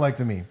it sounded like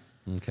to me.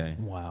 Okay.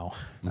 Wow.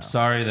 I'm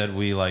sorry that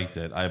we liked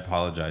it. I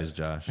apologize,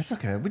 Josh. It's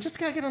okay. We just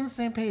gotta get on the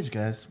same page,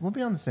 guys. We'll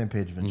be on the same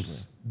page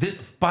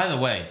eventually. By the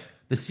way,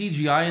 the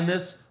CGI in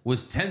this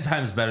was 10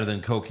 times better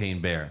than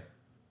Cocaine Bear.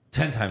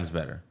 10 times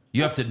better.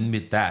 You have to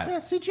admit that. Yeah,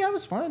 CGI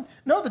was fine.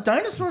 No, the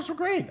dinosaurs were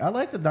great. I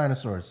like the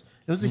dinosaurs.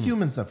 It was the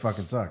humans that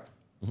fucking sucked.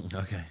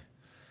 Okay.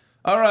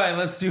 All right,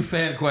 let's do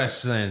fan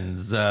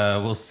questions.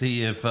 We'll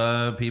see if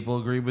people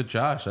agree with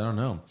Josh. I don't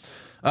know.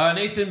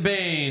 Nathan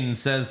Bain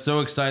says, so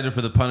excited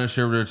for the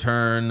Punisher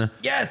return.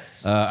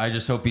 Yes. I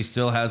just hope he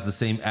still has the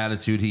same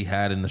attitude he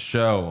had in the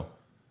show.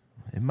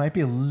 It might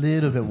be a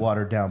little bit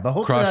watered down, but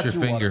hopefully Cross not your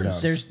too watered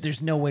fingers. down.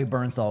 There's no way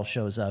Bernthal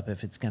shows up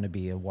if it's going to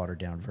be a watered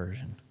down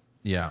version.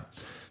 Yeah.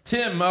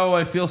 Tim,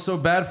 I feel so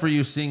bad for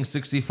you seeing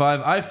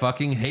 65. I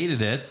fucking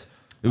hated it.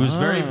 It was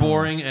very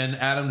boring, and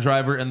Adam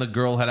Driver and the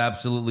girl had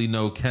absolutely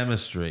no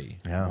chemistry.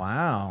 Yeah.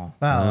 Wow.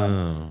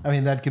 Well, I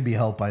mean, that could be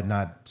helped by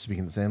not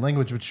speaking the same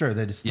language, but sure,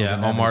 they just still Yeah,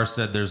 didn't have Omar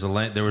said there was a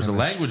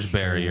language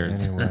barrier.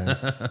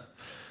 Anyways.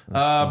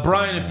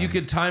 Brian, if you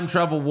could time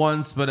travel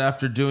once, but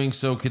after doing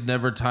so could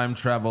never time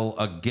travel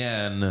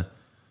again,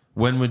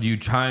 when would you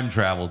time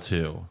travel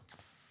to?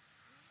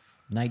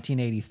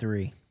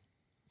 1983.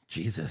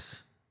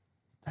 Jesus.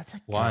 That's a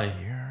good Why?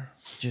 year.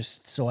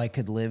 Just so I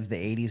could live the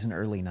 80s and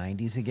early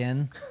 90s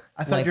again.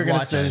 I thought you were going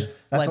to say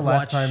that's like the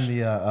last watch- time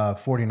the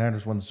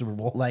 49ers won the Super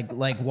Bowl. Like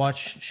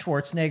watch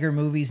Schwarzenegger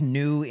movies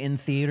new in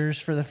theaters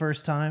for the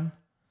first time.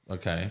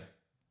 Okay.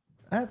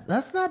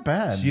 That's not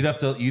bad.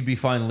 So you'd be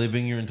fine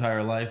living your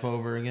entire life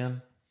over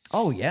again?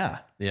 Oh yeah.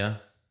 Yeah.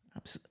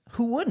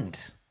 Who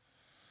wouldn't?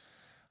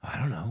 I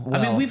don't know.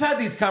 I mean, we've had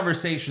these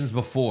conversations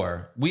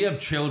before. We have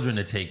children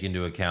to take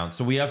into account,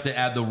 so we have to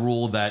add the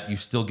rule that you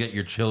still get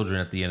your children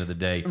at the end of the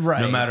day, Right.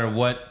 no matter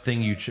what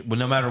thing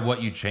no matter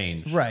what you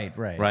change. Right.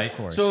 Right. Of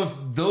course. So if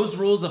those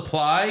rules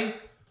apply,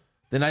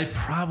 then I'd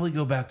probably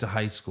go back to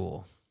high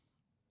school.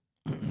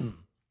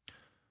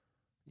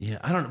 Yeah,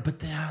 I don't know, but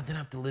then I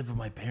have to live with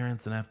my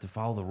parents and I have to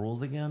follow the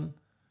rules again.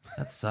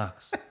 That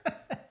sucks.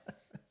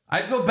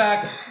 I'd go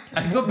back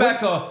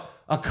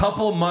a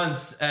couple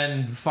months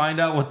and find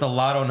out what the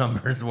lotto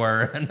numbers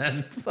were, and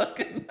then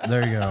fucking.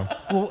 There you go.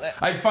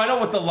 I'd find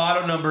out what the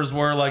lotto numbers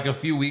were like a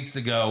few weeks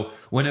ago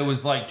when it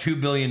was like $2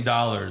 billion,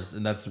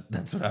 and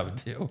that's what I would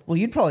do. Well,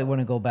 you'd probably want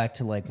to go back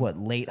to like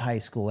late high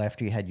school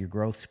after you had your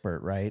growth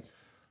spurt, right?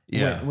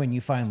 Yeah, When you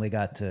finally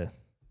got to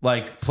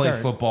like play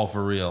Start- football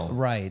for real,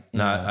 right.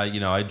 Not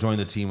I joined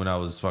the team when I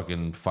was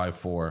fucking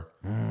 5'4".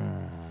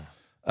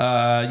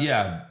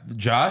 Yeah,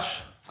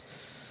 Josh.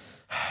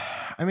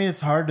 I mean,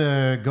 it's hard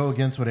to go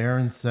against what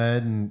Aaron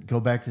said and go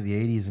back to the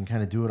 80s and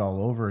kind of do it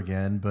all over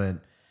again, but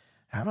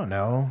I don't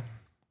know.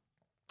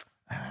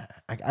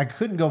 I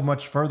couldn't go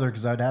much further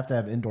because I'd have to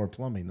have indoor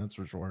plumbing, that's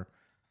for sure.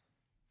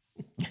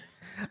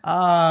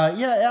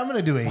 Yeah, I'm going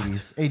to do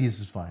 80s. 80s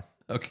is fine.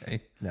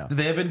 Okay. No. Did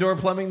they have indoor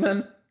plumbing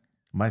then?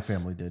 My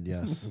family did,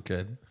 yes.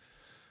 Good.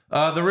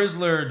 The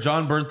Rizzler,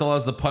 John Bernthal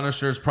as the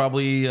Punisher is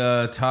probably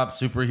top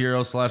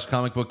superhero /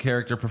 comic book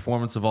character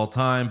performance of all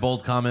time.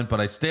 Bold comment,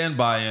 but I stand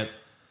by it.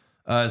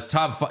 His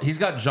top he's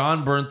got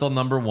John Bernthal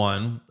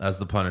 #1 as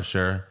the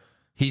Punisher,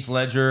 Heath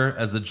Ledger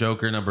as the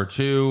Joker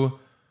 #2,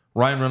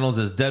 Ryan Reynolds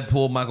as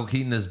Deadpool, Michael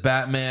Keaton as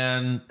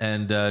Batman,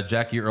 and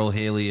Jackie Earle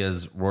Haley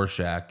as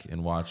Rorschach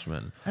in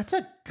Watchmen. That's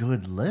a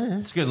good list.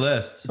 It's a good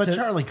list. But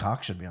Charlie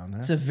Cox should be on there.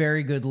 It's a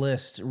very good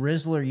list.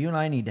 Rizzler, you and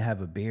I need to have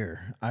a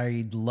beer.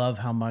 I love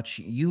how much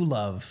you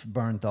love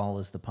Bernthal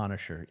as the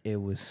Punisher. It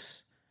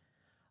was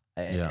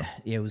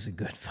it was a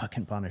good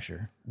fucking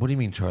Punisher. What do you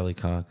mean, Charlie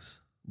Cox?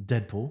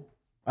 Daredevil.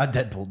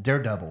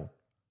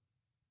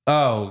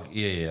 Oh,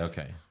 yeah,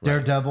 okay. Right.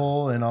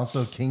 Daredevil and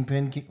also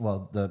Kingpin.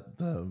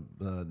 The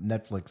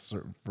Netflix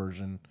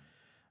version.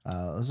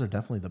 Those are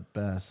definitely the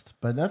best.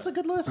 But that's a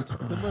good list.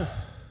 Good list.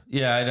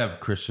 Yeah, I'd have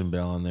Christian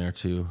Bale on there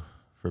too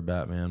for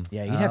Batman.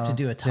 Yeah, you'd have to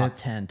do a top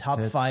 10. Top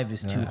tits. 5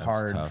 is too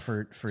hard tough.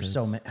 for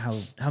so many.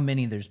 How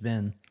many there's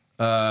been?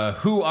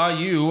 Who Are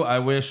You? I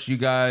wish you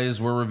guys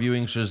were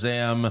reviewing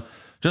Shazam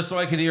just so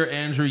I could hear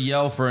Andrew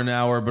yell for an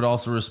hour, but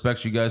also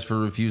respect you guys for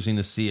refusing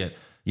to see it.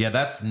 Yeah,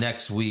 that's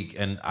next week,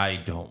 and I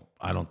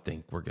don't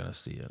think we're gonna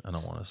see it. I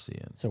don't want to see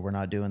it. So we're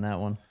not doing that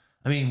one.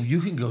 I mean,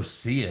 you can go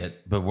see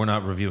it, but we're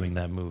not reviewing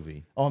that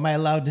movie. Oh, am I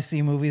allowed to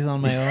see movies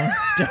on my own?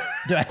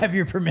 do I have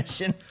your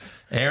permission?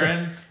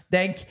 Aaron,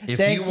 Thank if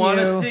you you want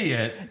to see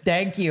it,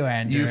 thank you,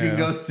 Andrew. you can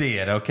go see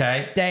it.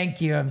 Okay.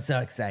 Thank you. I'm so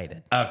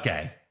excited.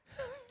 Okay.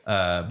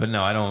 But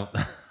no, I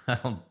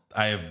don't.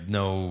 I have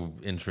no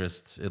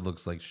interest. It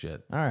looks like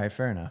shit. All right,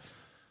 fair enough.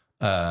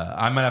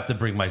 I might have to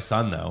bring my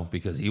son though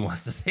because he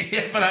wants to see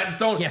it, but I just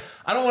don't. Yeah.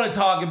 I don't want to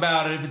talk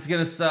about it if it's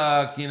gonna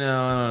suck. I don't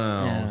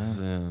know.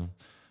 Yeah.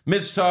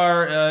 Mitch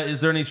Tar,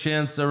 is there any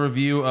chance a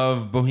review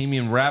of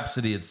Bohemian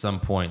Rhapsody at some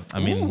point? I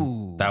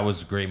mean, that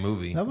was a great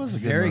movie. That was a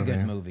Very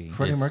good movie.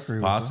 Freddie It's Mercury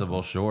was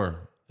possible,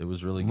 sure. It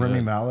was really good.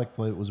 Rami Malek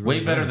played was really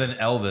Way better good. than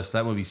Elvis.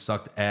 That movie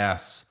sucked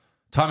ass.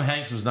 Tom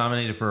Hanks was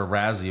nominated for a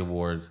Razzie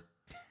Award.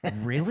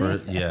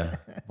 Really? Yeah.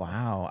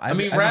 Wow. I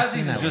mean, haven't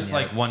seen Razzies that is just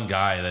one yet. like one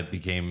guy that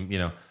became,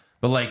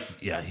 but like,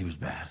 yeah, he was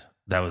bad.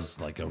 That was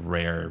like a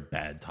rare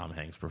bad Tom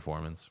Hanks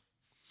performance.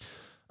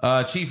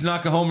 Chief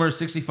Nakahomer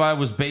 65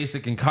 was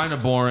basic and kind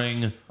of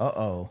boring.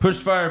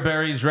 Pushfire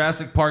Berry,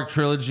 Jurassic Park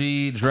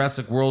trilogy,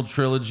 Jurassic World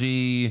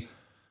trilogy,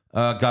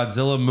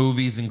 Godzilla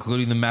movies,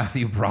 including the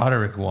Matthew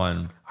Broderick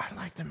one. I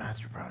like the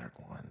Matthew Broderick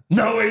one.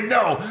 No, wait,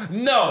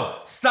 no,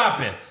 stop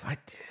it. I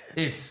did.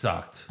 It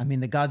sucked. I mean,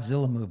 the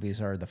Godzilla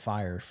movies are the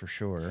fire for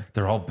sure.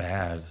 They're all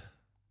bad.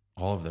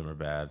 All of them are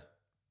bad.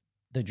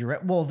 The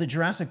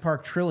Jurassic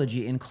Park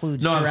trilogy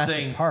includes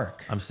Jurassic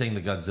Park. I'm saying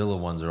the Godzilla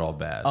ones are all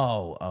bad.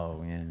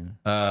 Oh,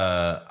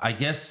 yeah. I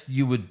guess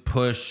you would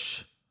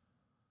push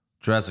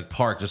Jurassic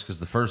Park just because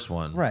the first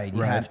one. Right,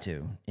 you have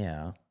to.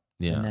 Yeah.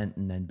 Yeah. And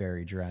then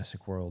bury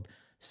Jurassic World.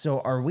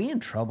 So are we in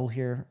trouble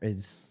here?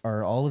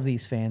 Are all of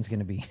these fans going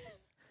to be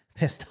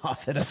pissed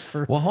off at us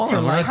for Well, hold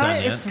on. We're not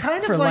done yet. It's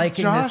kind For of like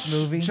liking Josh, this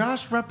movie?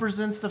 Josh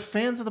represents the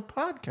fans of the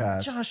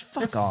podcast. Josh,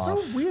 fuck it's off.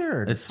 so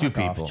weird. It's two Fuck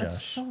off, people. Josh.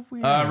 It's so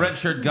weird. Red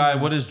shirt guy,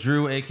 what is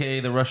Drew,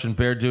 aka the Russian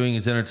Bear, doing?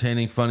 He's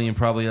entertaining, funny, and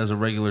probably has a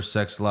regular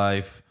sex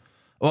life.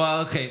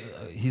 Well, okay,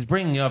 he's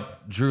bringing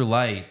up Drew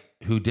Light,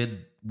 who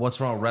did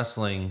What's Wrong with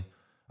Wrestling.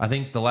 I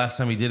think the last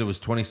time he did it was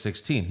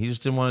 2016. He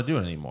just didn't want to do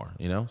it anymore,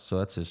 So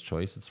that's his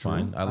choice. It's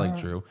fine. I like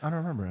Drew. I don't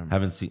remember him.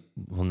 Haven't seen.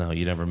 Well, no,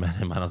 you never met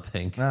him. I don't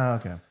think. Oh,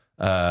 okay.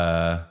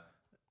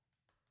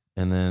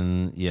 And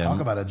then Talk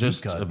about a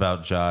just deep cut.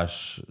 about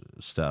Josh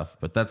stuff,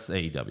 but that's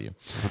AEW.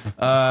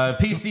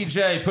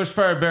 PCJ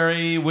Pushfire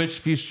Berry. Which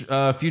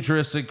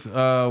futuristic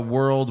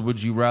world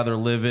would you rather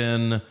live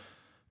in?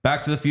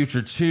 Back to the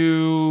Future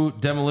 2,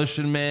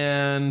 Demolition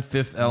Man,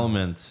 Fifth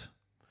Element.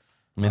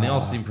 I mean, they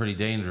all seem pretty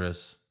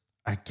dangerous.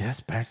 I guess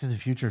Back to the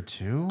Future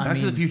 2? Back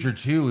to the Future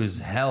 2 is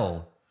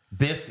hell.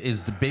 Biff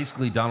is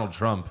basically Donald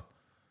Trump,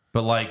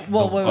 but like a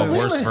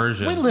worse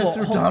version. We lived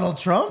through Donald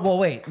Trump. Well,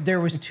 wait. There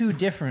was 2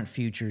 different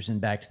futures in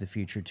Back to the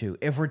Future 2.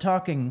 If we're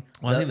talking,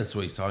 Well, I think that's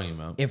what he's talking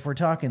about. if we're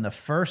talking the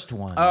first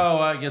one, Oh,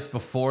 I guess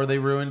before they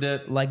ruined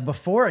it. like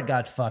before it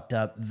got fucked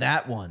up,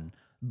 that one.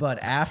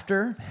 But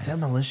after,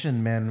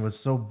 Demolition Man was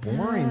so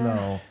boring,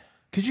 though.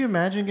 Could you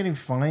imagine getting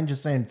fined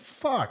just saying,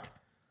 fuck?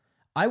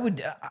 I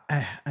would.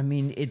 I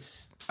mean,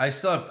 it's. I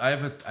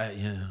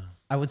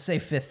would say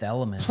Fifth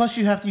Element. Plus,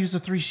 you have to use the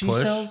 3 she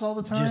Push. shells all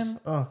the time?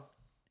 Just- oh.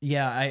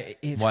 Yeah.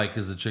 Why?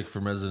 Because the chick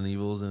from Resident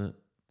Evil is in it?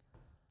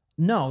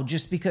 No,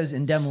 just because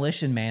in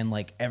Demolition Man,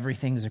 like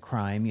everything's a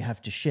crime. You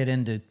have to shit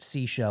into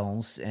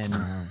seashells. And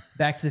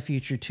Back to the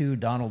Future 2,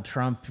 Donald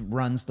Trump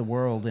runs the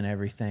world and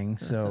everything.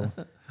 So,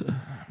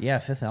 yeah,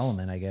 Fifth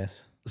Element, I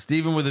guess.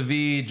 Steven with a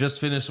V just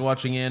finished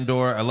watching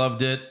Andor. I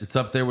loved it. It's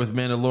up there with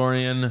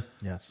Mandalorian.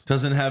 Yes.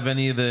 Doesn't have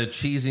any of the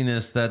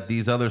cheesiness that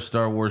these other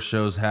Star Wars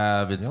shows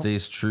have. It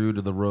stays true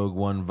to the Rogue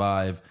One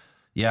vibe.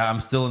 Yeah, I'm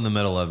still in the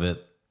middle of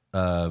it.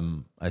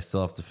 I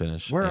still have to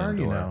finish. Where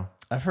Andor. are you now?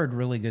 I've heard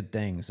really good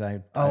things.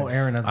 Aaron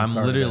hasn't I'm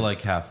started literally it.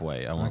 like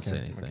halfway. I won't say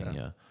anything.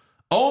 Yeah.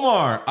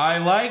 Omar, I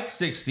like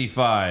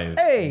 65.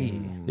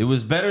 Hey, It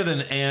was better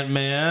than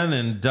Ant-Man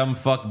and Dumb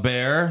Fuck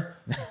Bear.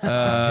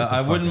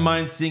 I wouldn't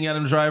mind seeing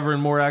Adam Driver in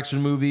more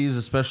action movies,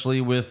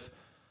 especially with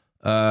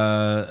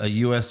a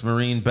U.S.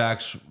 Marine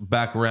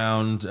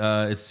background.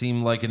 It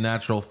seemed like a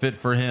natural fit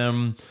for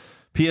him.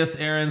 P.S.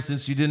 Aaron,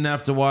 since you didn't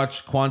have to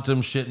watch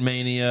Quantum Shit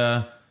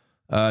Mania,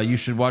 you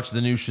should watch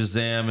the new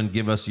Shazam and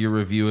give us your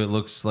review. It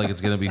looks like it's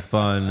going to be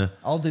fun.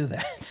 I'll do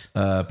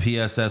that.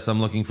 PSS,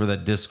 I'm looking for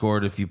that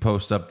Discord. If you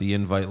post up the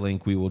invite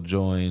link, we will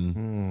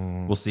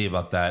join. We'll see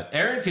about that.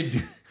 Aaron could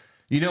do...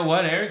 You know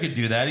what? Aaron could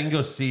do that. He can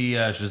go see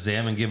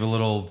Shazam and give a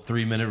little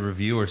 3-minute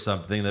review or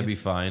something. That'd be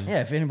fine.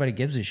 Yeah, if anybody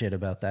gives a shit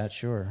about that,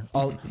 sure.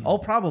 I'll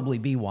probably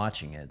be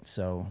watching it.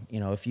 So,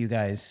 if you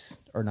guys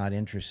are not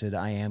interested,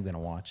 I am going to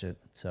watch it.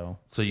 So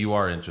you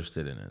are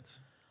interested in it?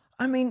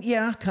 I mean,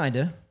 yeah, kind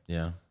of.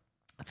 Yeah.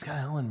 It's got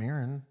Helen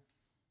Mirren.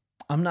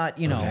 I'm not,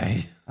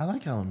 Okay. I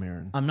like Helen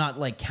Mirren. I'm not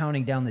like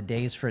counting down the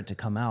days for it to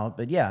come out,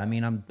 but yeah, I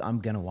mean, I'm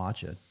going to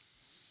watch it.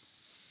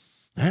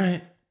 All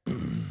right.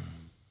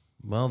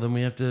 Well, then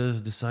we have to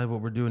decide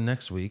what we're doing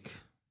next week.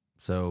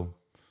 So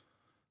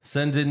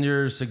send in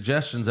your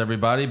suggestions,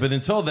 everybody. But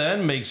until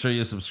then, make sure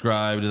you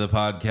subscribe to the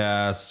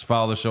podcast.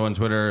 Follow the show on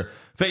Twitter,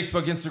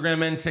 Facebook,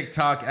 Instagram, and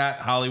TikTok at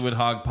Hollywood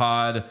Hog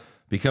Pod.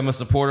 Become a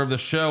supporter of the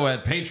show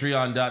at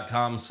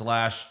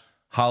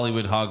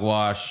patreon.com/Hollywood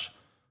Hogwash.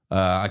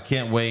 I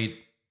can't wait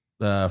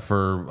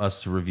for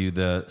us to review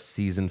the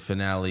season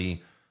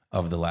finale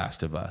of The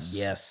Last of Us.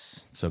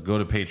 Yes. So go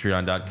to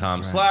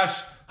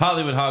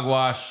patreon.com/Hollywood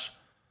Hogwash.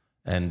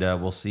 And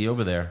we'll see you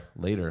over there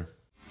later.